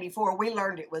 1984, we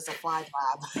learned it was a fly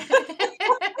drive.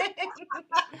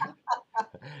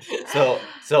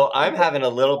 So I'm having a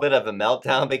little bit of a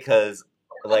meltdown because,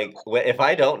 like, if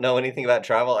I don't know anything about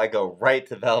travel, I go right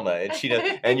to Velma, and she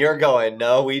does, and you're going,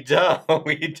 no, we don't,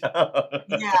 we don't.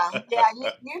 Yeah.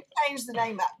 You changed the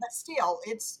name up, but still,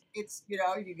 it's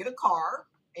you get a car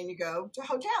and you go to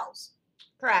hotels.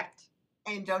 Correct.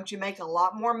 And don't you make a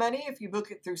lot more money if you book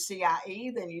it through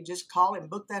CIE than you just call and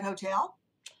book that hotel?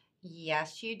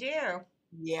 Yes, you do.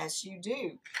 Yes, you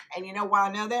do. And you know why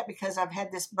I know that? Because I've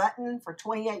had this button for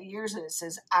 28 years and it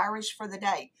says Irish for the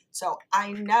day. So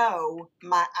I know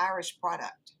my Irish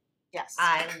product. Yes.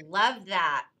 I love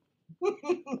that.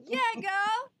 Yeah,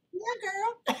 girl. Yeah,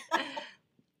 girl.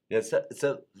 Yeah,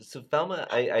 so Velma,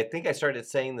 I think I started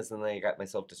saying this and then I got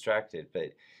myself distracted,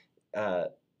 but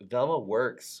Velma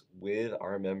works with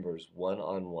our members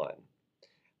one-on-one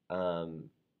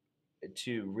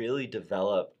to really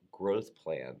develop growth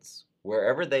plans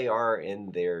wherever they are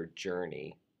in their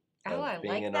journey Oh, I of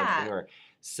being like an that. entrepreneur.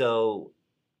 So,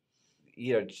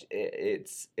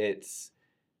 it's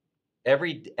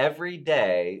every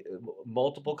day,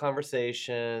 multiple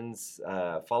conversations,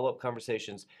 follow-up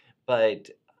conversations, but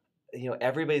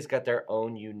everybody's got their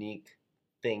own unique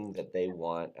thing that they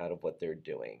want out of what they're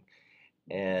doing.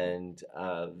 And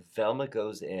Velma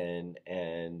goes in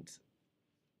and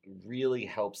really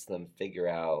helps them figure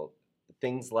out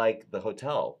things like the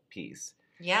hotel piece.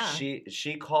 Yeah.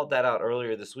 She called that out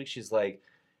earlier this week. She's like,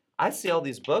 I see all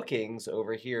these bookings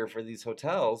over here for these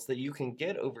hotels that you can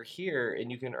get over here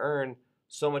and you can earn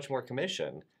so much more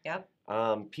commission. Yep.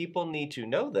 People need to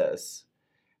know this.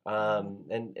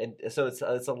 And so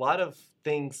it's a lot of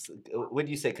things. What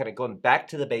do you say? Kind of going back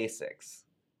to the basics.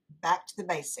 Back to the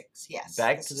basics, yes.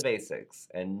 Back to the basics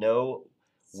and know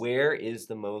where is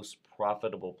the most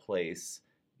profitable place,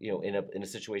 in a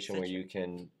situation where you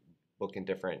can book in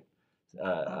different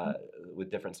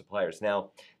with different suppliers.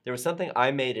 Now, there was something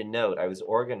I made a note. I was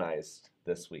organized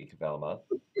this week, Velma,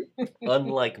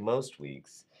 unlike most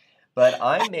weeks, but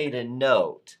I made a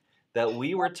note that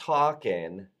we were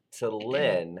talking to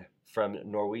Lynn from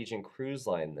Norwegian Cruise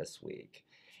Line this week.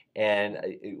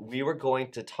 And we were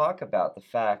going to talk about the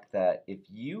fact that if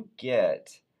you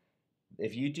get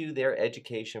if you do their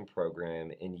education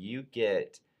program and you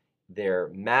get their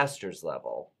master's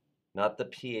level, not the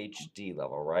PhD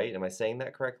level, right? Am I saying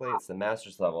that correctly? It's the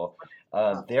master's level.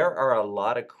 There are a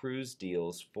lot of cruise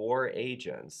deals for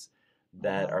agents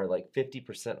that are like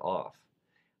 50% off.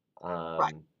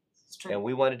 Right. It's true. And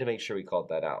we wanted to make sure we called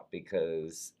that out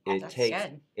because That's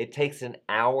good. it takes an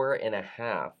hour and a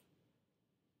half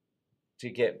to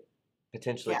get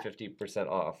potentially Yeah. 50%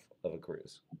 off of a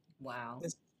cruise. Wow.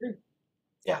 It's true.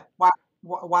 Yeah.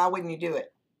 Why wouldn't you do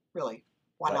it? Really?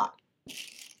 Why Right. not?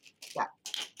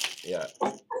 Yeah.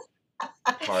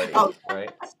 Party, Oh.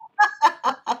 right?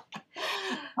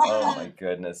 Oh my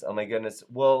goodness. Oh my goodness.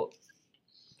 Well,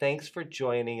 thanks for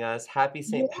joining us. Happy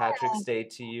St. Patrick's Day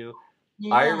to you.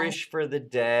 Yeah. Irish for the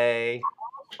day.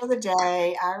 For the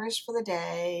day. Irish for the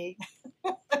day.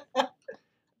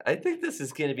 I think this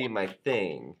is going to be my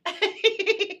thing.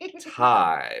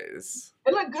 Ties.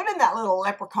 It looked good in that little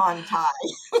leprechaun tie.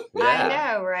 Yeah. I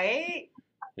know, right?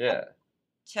 Yeah.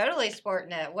 Totally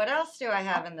sporting it. What else do I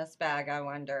have in this bag, I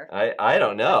wonder? I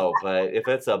don't know, but if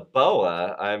it's a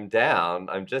boa, I'm down.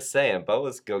 I'm just saying,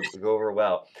 boas go over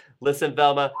well. Listen,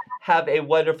 Velma, have a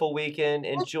wonderful weekend.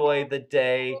 Enjoy the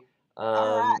day.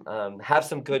 Have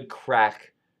some good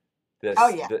crack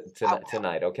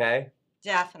tonight, okay?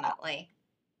 Definitely.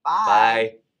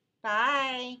 Bye.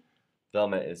 Bye.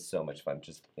 Velma is so much fun.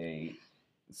 Just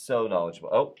so knowledgeable.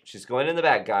 Oh, she's going in the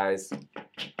bag, guys.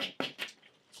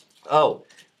 Oh,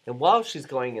 and while she's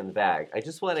going in the bag, I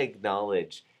just want to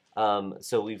acknowledge.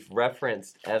 So we've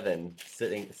referenced Evan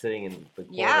sitting in the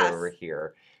corner over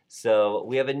here. So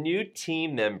we have a new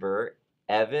team member,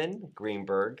 Evan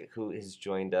Greenberg, who has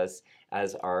joined us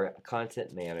as our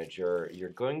content manager. You're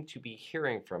going to be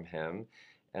hearing from him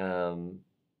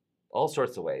all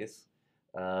sorts of ways.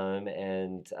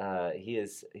 And he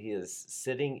is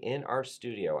sitting in our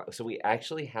studio. So we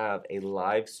actually have a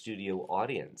live studio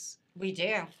audience. We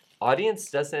do. Audience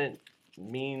doesn't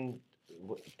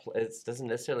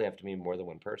necessarily have to mean more than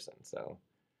one person. So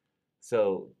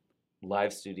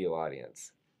live studio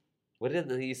audience. What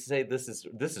did he say? This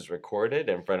is recorded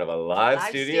in front of a live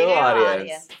studio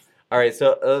audience. All right.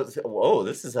 So whoa,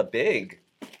 this is a big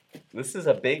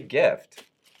gift.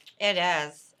 It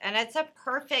is, and it's a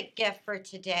perfect gift for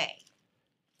today.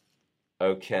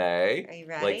 Okay. Are you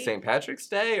ready? Like St. Patrick's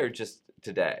Day or just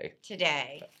today?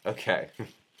 Today. Okay.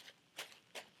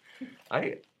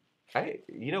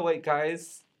 You know what,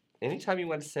 guys? Anytime you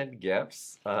want to send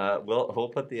gifts,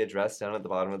 we'll put the address down at the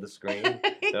bottom of the screen.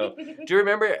 So, do you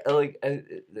remember,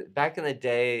 back in the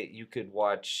day, you could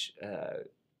watch,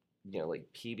 like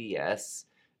PBS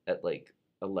at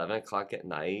 11 o'clock at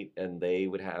night, and they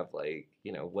would have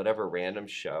whatever random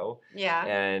show. Yeah.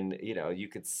 And you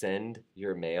could send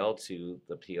your mail to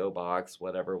the P.O. Box,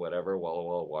 whatever, Walla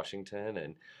Walla, Washington,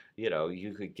 and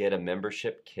you could get a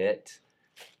membership kit.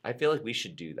 I feel like we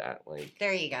should do that.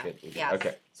 There you go. Yes.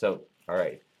 Okay. So, all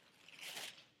right.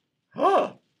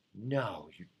 Oh no,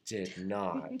 you did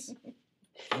not.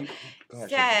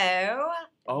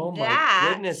 Oh my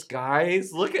goodness,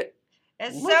 guys! Look at.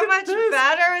 It's so much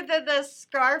better than the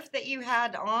scarf that you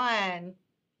had on.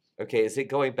 Okay, is it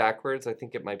going backwards? I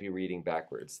think it might be reading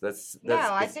backwards.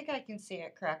 I think I can see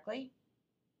it correctly.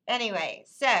 Anyway,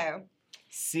 so.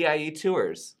 CIE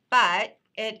Tours. But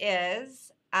it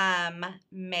is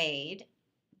made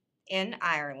in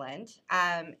Ireland.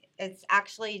 It's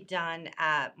actually done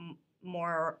at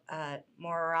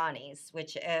Moroni's,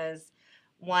 which is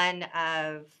one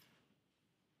of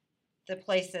the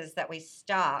places that we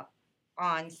stop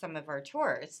on some of our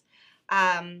tours.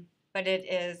 But it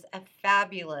is a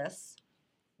fabulous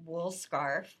wool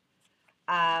scarf.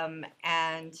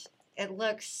 And it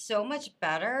looks so much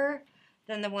better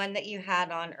than the one that you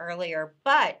had on earlier.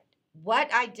 But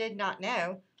what I did not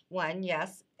know,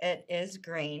 yes, it is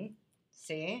green.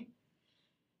 See?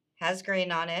 Has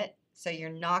green on it. So you're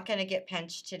not going to get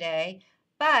pinched today.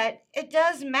 But it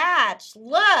does match.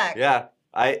 Look. Yeah.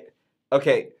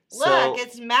 Okay. Look,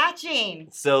 it's matching.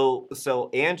 So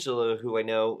Angela, who I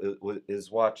know is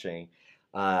watching,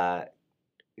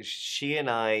 she and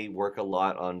I work a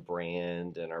lot on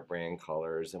brand and our brand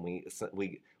colors, and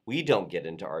we don't get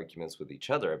into arguments with each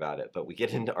other about it, but we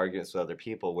get into arguments with other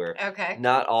people where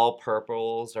not all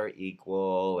purples are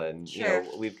equal, and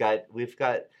we've got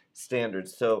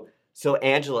standards. So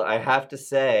Angela, I have to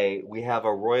say we have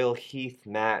a Royal Heath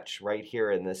match right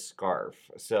here in this scarf.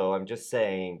 So I'm just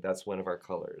saying that's one of our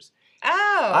colors.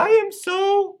 Oh, I am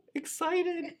so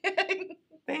excited.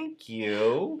 Thank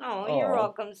you. Oh, you're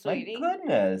welcome, sweetie. My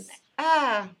goodness.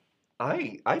 I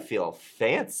feel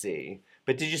fancy.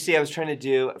 But did you see I was trying to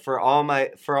do for all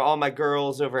my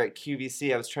girls over at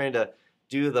QVC, I was trying to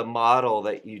do the model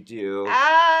that you do.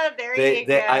 Ah, there you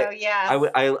go. Yes.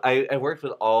 I worked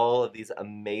with all of these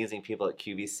amazing people at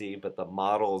QVC, but the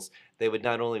models, they would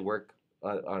not only work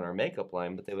on our makeup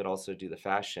line, but they would also do the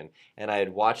fashion. And I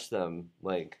had watched them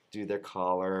like do their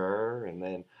collar and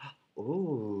then,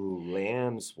 ooh,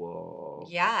 lamb's wool.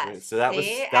 Yes. So that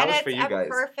See? was for you And guys.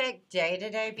 it's a perfect day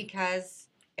today because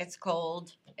it's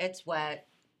cold, it's wet,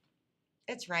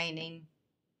 it's raining.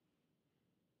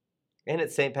 And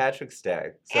it's St. Patrick's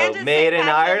Day. So And it's made St. in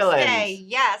Patrick's Ireland. Day.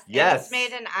 Yes. Yes. It was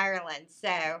made in Ireland.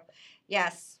 So,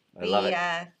 yes. I love it.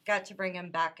 Got to bring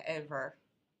him back over.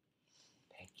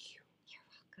 Thank you. You're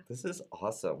welcome. This is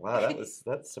awesome. Wow,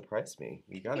 that surprised me.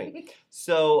 You got me.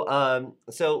 So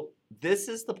this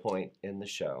is the point in the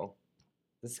show.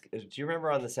 Do you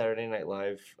remember on the Saturday Night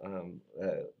Live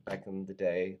back in the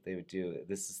day they would do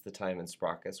 "This is the time in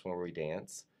Sprockets where we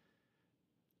dance"?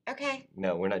 Okay.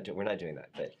 No, we're not doing that.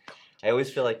 But I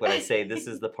always feel like when I say this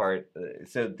is the part.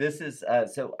 So this is.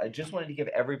 So I just wanted to give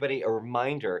everybody a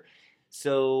reminder.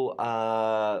 So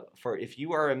for if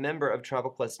you are a member of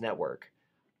Travel Quest Network,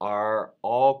 our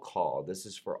all call. This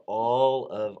is for all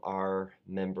of our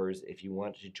members. If you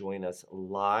want to join us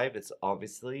live, it's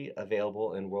obviously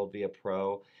available in World Via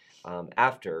Pro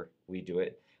after we do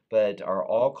it. But our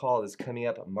all call is coming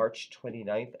up March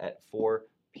 29th at 4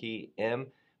 p.m.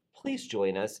 Please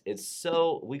join us.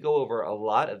 We go over a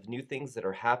lot of new things that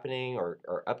are happening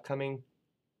or upcoming.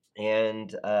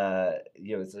 And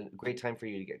it's a great time for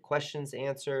you to get questions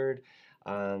answered.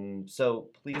 So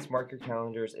please mark your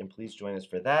calendars and please join us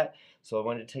for that. So I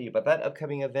wanted to tell you about that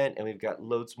upcoming event, and we've got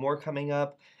loads more coming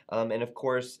up. And of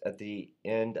course, at the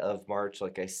end of March,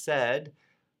 like I said,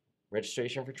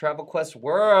 registration for Travel Quest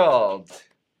World.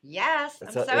 Yes,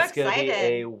 I'm so excited. It's going to be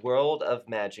a world of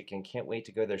magic, and can't wait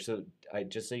to go there. So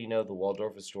just so you know, the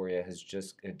Waldorf Astoria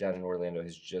down in Orlando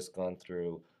has just gone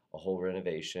through a whole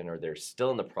renovation, or they're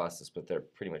still in the process, but they're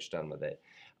pretty much done with it.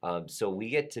 So we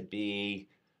get to be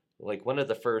like one of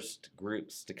the first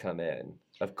groups to come in.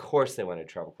 Of course, they wanted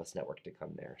Travel Quest Network to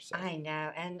come there. So. I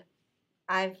know, and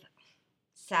I've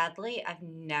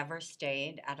never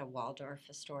stayed at a Waldorf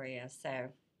Astoria, so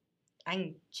I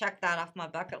can check that off my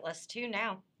bucket list too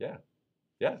now. Yeah,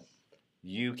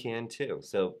 you can too.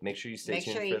 So make sure you stay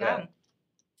tuned for that.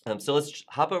 So let's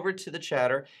hop over to the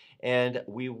chatter, and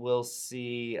we will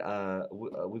see.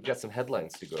 We've got some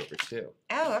headlines to go over too.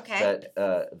 Oh, okay.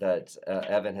 That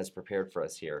Evan has prepared for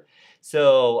us here.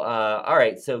 So, all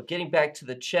right. So, getting back to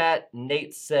the chat,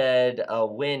 Nate said,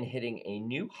 "Win hitting a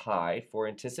new high for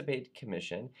anticipated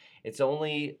commission. It's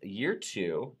only year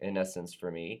 2 in essence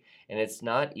for me, and it's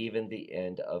not even the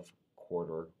end of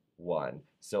quarter 1.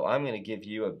 So, I'm going to give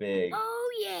you a big.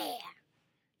 Oh yeah.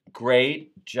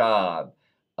 Great job."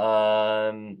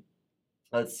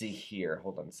 Let's see here.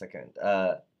 Hold on a second.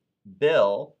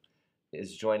 Bill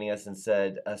is joining us and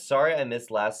said, "Sorry, I missed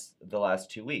the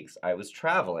last 2 weeks. I was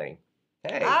traveling."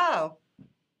 Hey. Oh.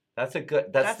 That's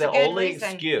the only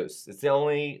excuse. It's the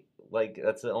only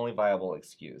that's the only viable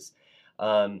excuse.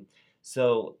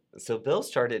 So Bill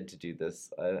started to do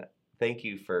this. Thank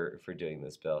you for doing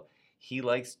this, Bill. He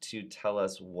likes to tell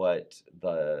us what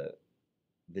the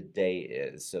day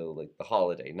is, so like the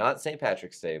holiday, not St.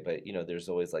 Patrick's Day, but there's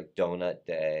always like Donut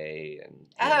Day and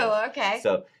okay.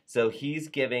 So he's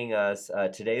giving us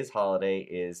today's holiday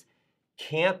is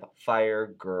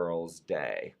Campfire Girls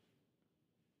Day.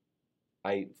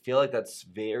 I feel like that's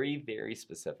very, very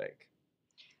specific.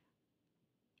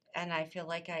 And I feel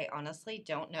like I honestly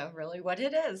don't know really what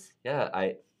it is.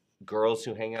 Yeah, girls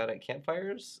who hang out at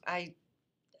campfires? I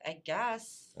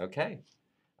guess. Okay.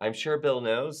 I'm sure Bill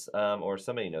knows, or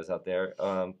somebody knows out there,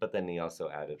 but then he also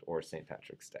added, or St.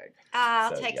 Patrick's Day.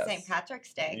 I'll take St.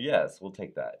 Patrick's Day. Yes, we'll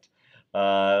take that.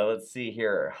 Let's see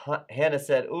here. Hannah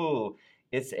said, "Ooh,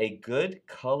 it's a good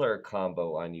color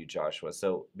combo on you, Joshua."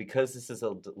 So because this is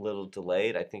a little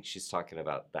delayed, I think she's talking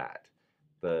about that.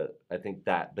 But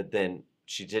then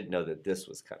she did know that this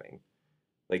was coming.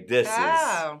 Like this is.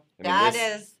 Oh,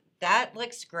 that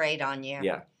looks great on you.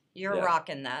 Yeah. You're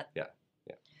rocking that. Yeah.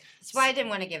 That's why I didn't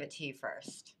want to give it to you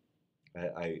first.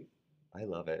 I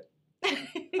love it.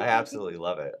 I absolutely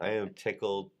love it. I am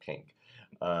tickled pink.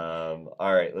 All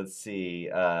right, let's see.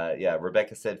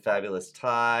 Rebecca said fabulous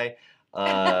tie.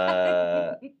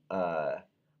 Anki?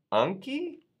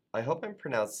 I hope I'm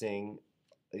pronouncing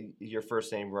your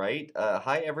first name right.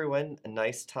 Hi everyone.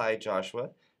 Nice tie,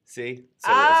 Joshua. See? So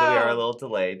we are a little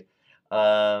delayed.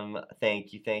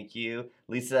 Thank you.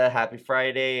 Lisa, happy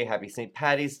Friday. Happy St.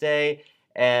 Patty's Day.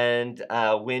 And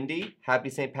Wendy, happy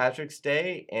St. Patrick's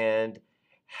Day, and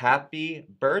happy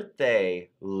birthday,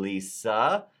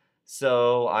 Lisa.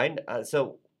 So I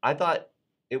thought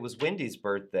it was Wendy's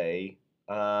birthday.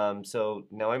 So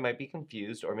now I might be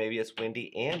confused, or maybe it's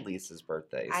Wendy and Lisa's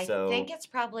birthday. I So think it's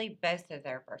probably both of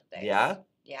their birthdays. yeah,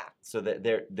 Yeah. so that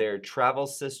they're travel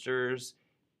sisters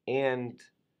and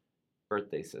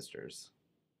birthday sisters.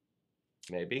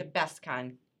 Maybe The best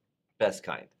kind. best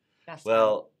kind. Best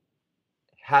Well,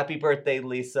 happy birthday,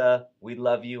 Lisa. We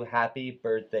love you. Happy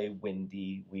birthday,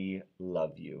 Wendy. We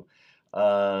love you.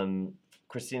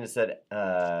 Christina said,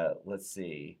 let's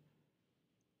see.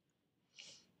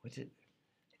 What did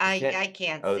I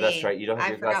can't Oh, see. that's right. You don't have I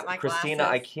your forgot glasses. my Christina,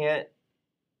 I glasses. can't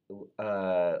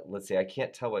let's see. I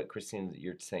can't tell what Christina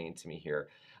you're saying to me here.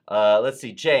 Let's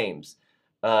see. James,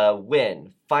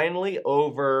 win. Finally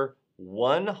over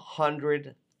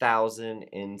 100,000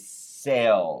 in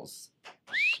sales.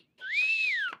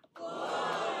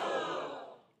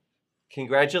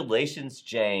 Congratulations,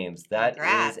 James. That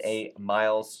Congrats. is a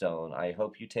milestone. I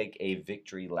hope you take a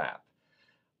victory lap.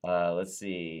 Let's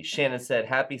see. Shannon said,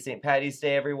 Happy St. Patty's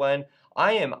Day, everyone.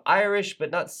 I am Irish,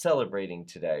 but not celebrating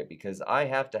today because I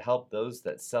have to help those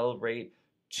that celebrate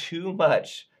too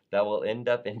much that will end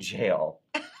up in jail.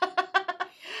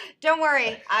 Don't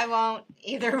worry, I won't.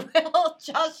 Either will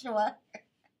Joshua.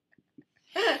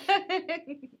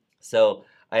 So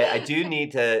I do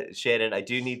need to, Shannon, I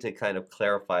do need to kind of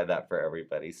clarify that for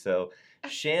everybody. So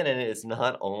Shannon is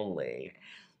not only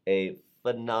a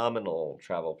phenomenal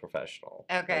travel professional.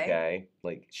 Okay.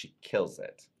 Like, she kills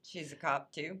it. She's a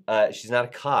cop too. She's not a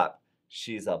cop.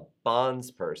 She's a bonds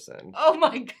person. Oh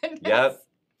my goodness. Yep.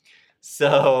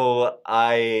 So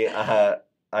I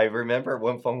remember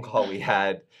one phone call we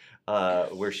had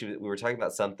where we were talking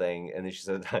about something, and then she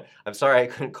said, "I'm sorry I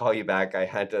couldn't call you back. I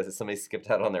had to. Somebody skipped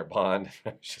out on their bond." I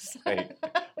was just like,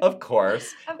 "Of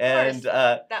course." Of And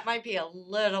course. That might be a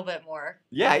little bit more.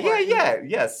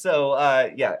 yeah.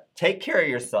 So take care of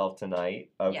yourself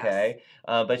tonight, okay? Yes.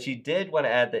 But she did want to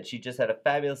add that she just had a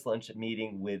fabulous lunch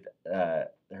meeting with her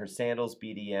Sandals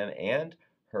BDM and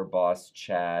her boss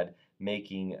Chad,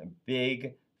 making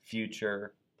big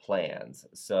future plans.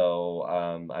 So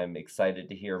I'm excited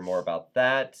to hear more about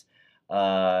that.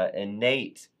 And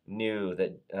Nate knew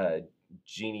that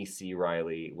Jeannie C.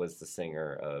 Riley was the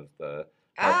singer of the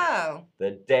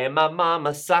day my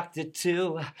mama socked it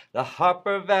to the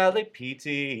Harper Valley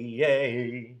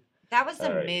PTA. That was a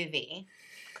All right. movie.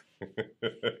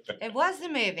 It was a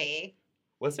movie.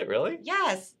 Was it really?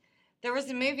 Yes. There was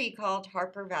a movie called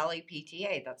Harper Valley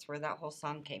PTA. That's where that whole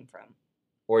song came from.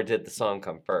 Or did the song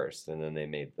come first and then they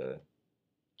made the,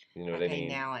 you know what I mean?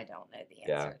 Now I don't know the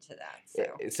answer to that. So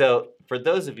So for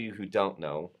those of you who don't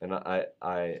know, and I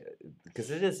because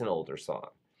it is an older song,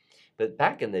 but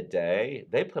back in the day,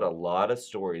 they put a lot of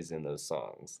stories in those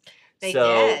songs. They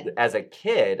so did. As a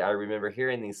kid, I remember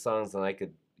hearing these songs and I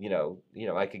could,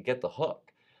 I could get the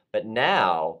hook. But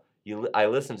now I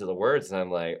listen to the words and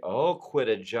I'm like, oh,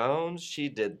 Quetta Jones, she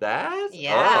did that?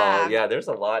 Yeah. Oh, yeah, there's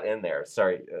a lot in there.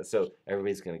 Sorry. So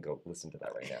everybody's going to go listen to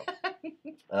that right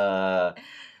now.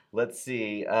 Let's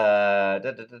see. Okay.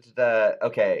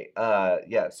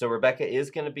 Yeah. So Rebecca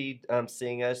is going to be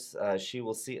seeing us. She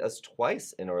will see us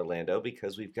twice in Orlando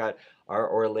because we've got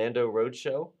our Orlando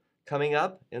Roadshow coming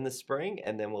up in the spring,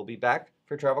 and then we'll be back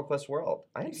for Travel Quest World.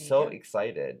 I am so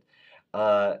excited.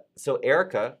 So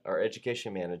Erica, our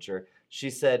education manager, she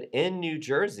said, in New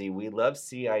Jersey, we love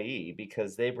CIE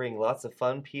because they bring lots of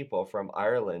fun people from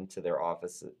Ireland to their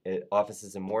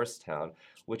offices in Morristown,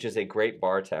 which is a great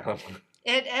bar town.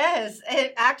 It is.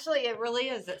 It really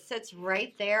is. It sits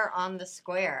right there on the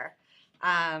square.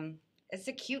 It's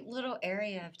a cute little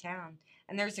area of town.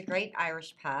 And there's a great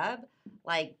Irish pub,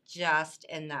 like just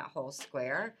in that whole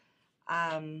square.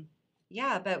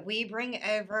 Yeah, but we bring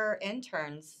over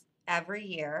interns every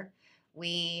year.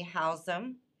 We house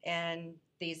them in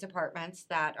these apartments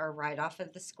that are right off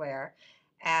of the square,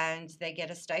 and they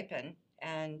get a stipend.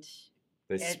 And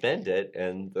they spend it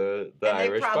in the and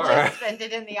Irish bar. They probably spend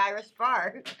it in the Irish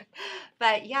bar.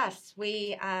 But yes,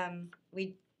 we are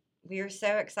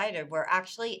so excited. We're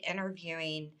actually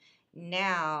interviewing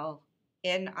now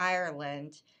in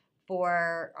Ireland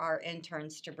for our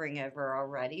interns to bring over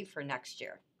already for next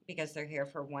year because they're here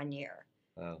for 1 year.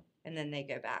 Wow. And then they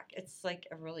go back. It's like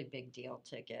a really big deal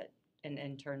to get an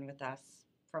intern with us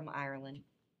from Ireland.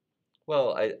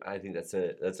 Well, I think that's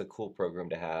a cool program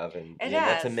to have, and It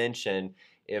not to is. mention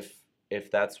if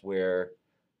that's where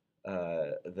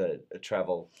the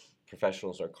travel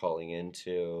professionals are calling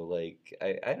into, like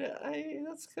I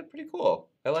that's pretty cool.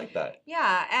 I like that.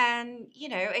 Yeah, and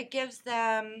it gives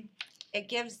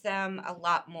them a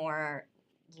lot more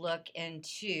look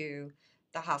into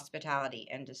the hospitality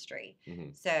industry. Mm-hmm.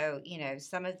 So,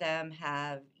 some of them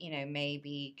have,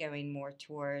 maybe going more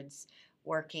towards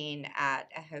working at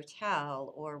a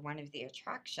hotel or one of the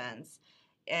attractions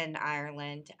in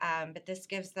Ireland. But this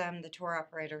gives them the tour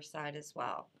operator side as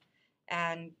well.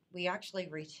 And we actually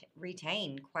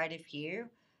retain quite a few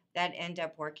that end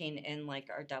up working in like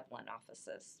our Dublin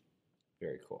offices.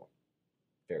 Very cool.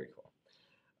 Very cool.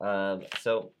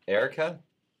 So Erica,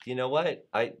 you know what?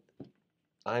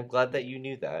 I'm glad that you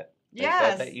knew that. I'm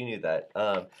glad that you knew that.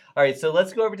 All right, so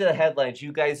let's go over to the headlines.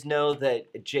 You guys know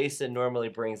that Jason normally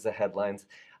brings the headlines.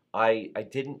 I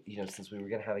didn't, since we were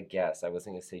going to have a guest, I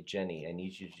wasn't going to say, Jenny, I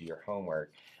need you to do your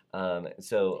homework.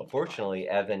 So fortunately,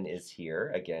 Evan is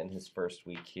here again, his first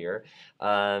week here,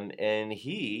 and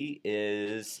he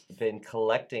is been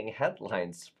collecting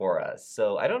headlines for us.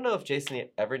 So I don't know if Jason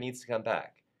ever needs to come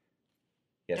back.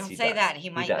 Yes, Don't he say does. that. He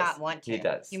might not want to. He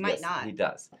does. He might Yes, not. He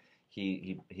does.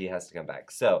 He has to come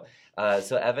back. So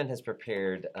Evan has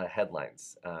prepared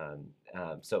headlines.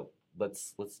 So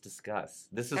let's discuss.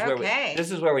 This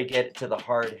is where we get to the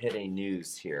hard hitting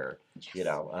news here. Yes.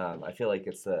 I feel like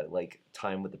it's like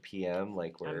time with the PM,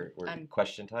 like we're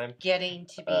question time. Getting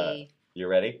to be. You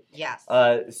ready? Yes.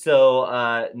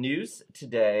 So news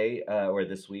today or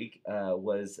this week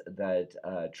was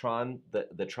that Tron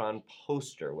the Tron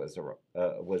poster was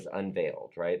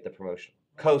unveiled. Right, the promotion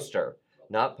coaster.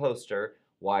 Not poster.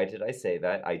 Why did I say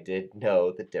that? I did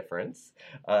know the difference.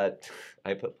 I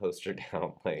put poster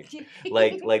down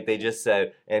like they just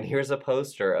said, and here's a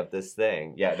poster of this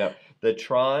thing. Yeah, no. The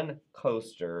Tron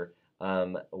coaster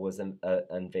was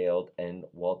unveiled in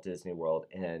Walt Disney World,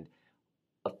 and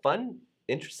a fun,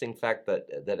 interesting fact that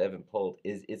Evan pulled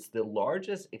is it's the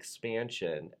largest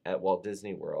expansion at Walt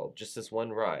Disney World, just as one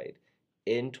ride,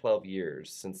 in 12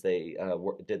 years since they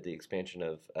did the expansion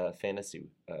of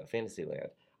Fantasyland.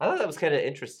 I thought that was kind of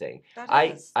interesting.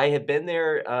 I had been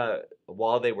there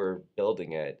while they were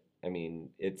building it. I mean,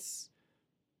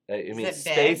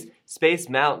 Space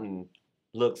Mountain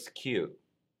looks cute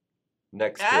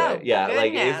next to it. Yeah, goodness.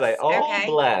 like it's like, oh, okay.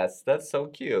 Bless, that's so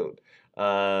cute.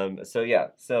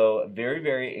 So very,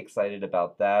 very excited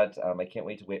about that. I can't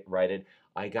wait to ride it.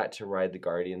 I got to ride the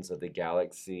Guardians of the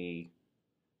Galaxy.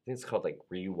 I think it's called like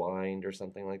Rewind or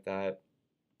something like that.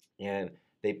 And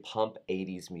they pump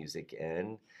 80s music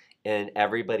in, and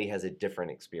everybody has a different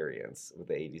experience with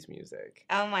the 80s music.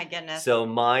 Oh my goodness. So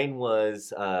mine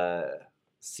was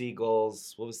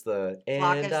Seagulls. What was the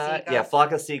Flock of Seagulls. Yeah,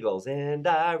 Flock of Seagulls. And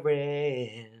I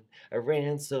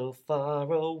ran so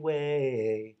far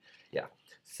away. Yeah.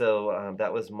 So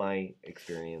that was my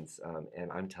experience,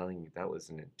 and I'm telling you, that was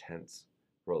an intense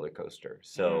roller coaster.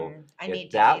 So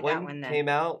if that one came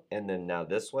out, and then now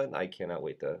this one, I cannot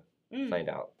wait to find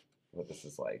out what this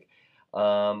is like.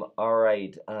 All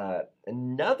right,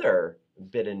 another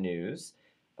bit of news.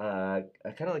 Kind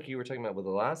of like you were talking about with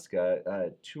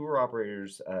Alaska, tour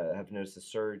operators have noticed a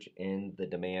surge in the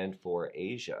demand for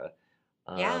Asia.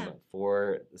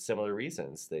 For similar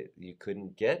reasons that you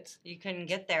couldn't get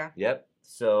there. Yep.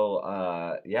 So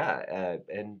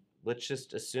and let's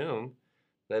just assume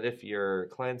that if your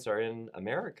clients are in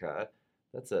America,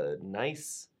 that's a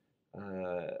nice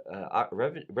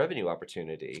revenue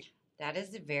opportunity. That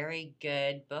is a very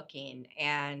good booking,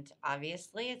 and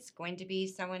obviously it's going to be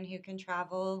someone who can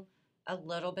travel a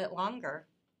little bit longer.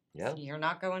 Yeah. So you're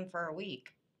not going for a week.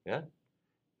 Yeah.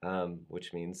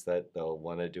 Which means that they'll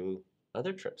want to do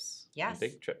other trips. Yes.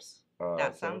 Big trips.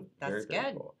 That's very, good.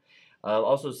 Very cool.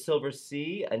 Also, Silver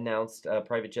Sea announced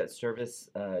private jet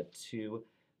service to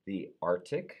the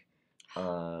Arctic,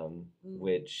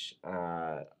 which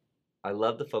I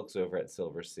love the folks over at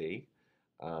Silver Sea.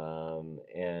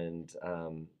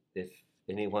 If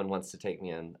anyone wants to take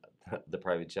me on the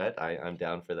private jet, I'm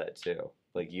down for that too.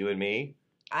 Like you and me.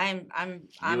 I'm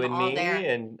you and all me there.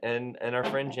 and our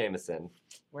friend Jameson.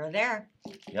 We're there.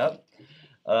 Yep.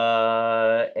 Wait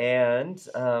a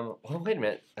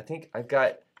minute. I think I've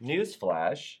got news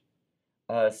flash.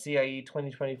 CIE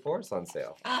 2024 is on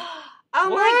sale. Oh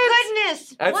What? my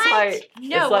goodness! That's what? like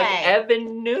No it's way. like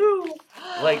Evan knew.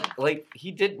 like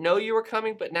he didn't know you were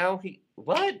coming, but now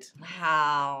what?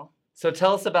 Wow. So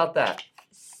tell us about that.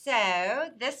 So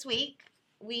this week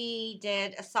we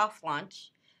did a soft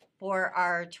launch for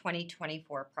our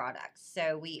 2024 products.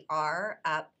 So we are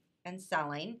up and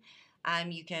selling.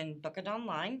 You can book it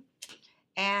online.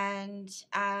 And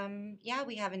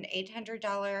we have an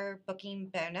 $800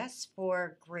 booking bonus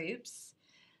for groups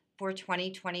for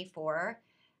 2024.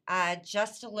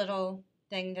 Just a little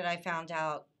thing that I found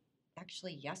out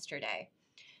actually yesterday.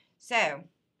 So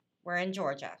we're in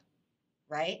Georgia,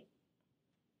 right?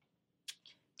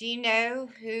 Do you know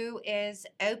who is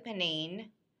opening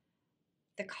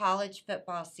the college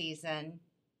football season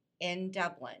in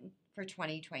Dublin for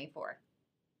 2024?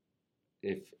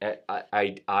 if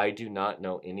I do not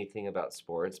know anything about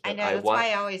sports, but I know, that's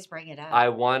why I always bring it up. I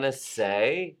want to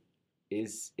say,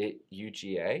 is it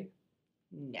UGA?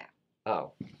 No.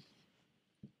 Oh.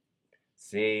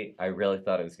 See, I really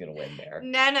thought I was going to win there.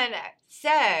 No.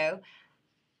 So,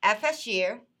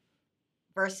 FSU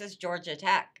versus Georgia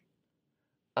Tech.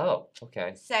 Oh,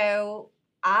 okay. So,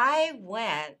 I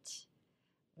went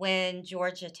when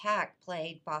Georgia Tech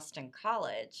played Boston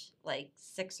College like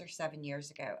 6 or 7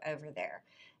 years ago over there.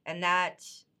 And that,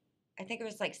 I think it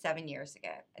was like 7 years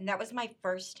ago. And that was my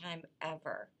first time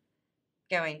ever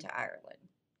going to Ireland.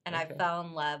 And I fell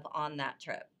in love on that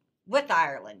trip with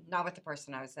Ireland, not with the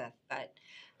person I was with, but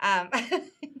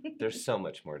there's so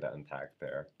much more to unpack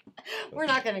there. We're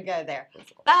not going to go there.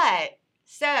 But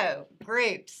so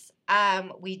groups,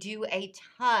 we do a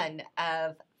ton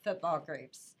of football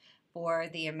groups for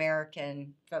the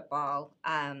American football.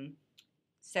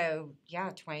 So yeah,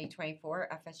 2024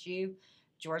 FSU,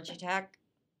 Georgia Tech.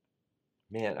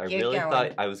 Man, I really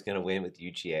thought I was going to win with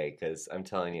UGA because I'm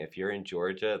telling you, if you're in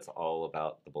Georgia, it's all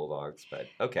about the Bulldogs. But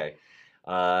okay.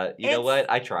 You know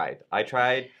what? I tried.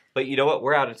 But you know what?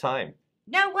 We're out of time.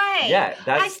 No way. Yeah.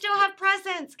 I still have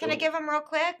presents. Can I give them real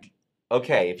quick?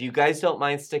 Okay. If you guys don't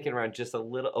mind sticking around just a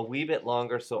wee bit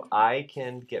longer so I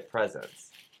can get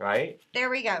presents, right? There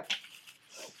we go.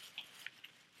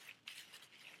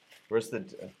 Where's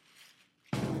the...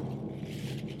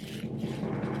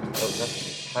 Oh,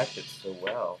 that's packed it so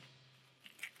well.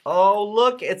 Oh,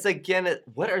 look, it's a Guinness.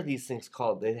 What are these things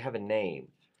called? They have a name.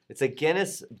 It's a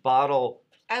Guinness bottle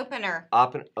opener.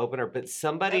 Opener, but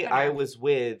somebody I was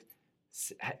with,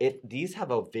 these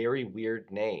have a very weird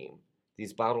name.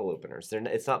 These bottle openers.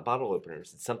 It's not bottle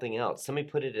openers. It's something else. Somebody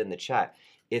put it in the chat.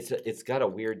 It's got a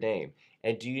weird name.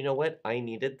 And do you know what? I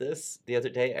needed this the other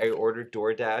day. I ordered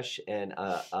DoorDash and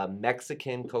a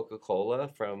Mexican Coca-Cola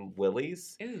from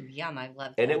Willie's. Ooh, yum! I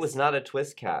love. And it was not a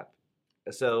twist cap.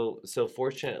 So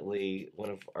fortunately,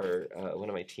 one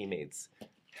of my teammates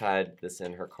had this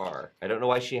in her car. I don't know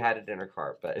why she had it in her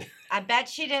car, but I bet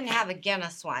she didn't have a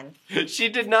Guinness one. She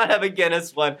did not have a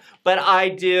Guinness one, but I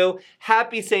do.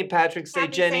 Happy St. Patrick's Day,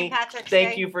 Jenny. St. Patrick's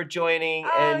Thank Day. you for joining.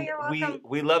 Oh, and you're welcome.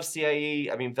 we love CIE.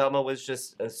 I mean, Velma was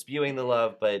just spewing the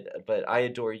love, but I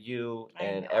adore you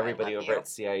and everybody over at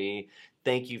CIE.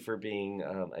 Thank you for being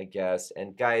a guest.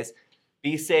 And guys,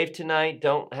 be safe tonight.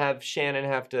 Don't have Shannon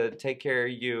have to take care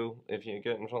of you if you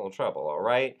get in trouble, all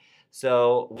right?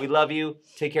 So we love you.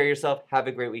 Take care of yourself. Have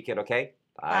a great weekend, okay?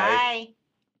 Bye. Bye.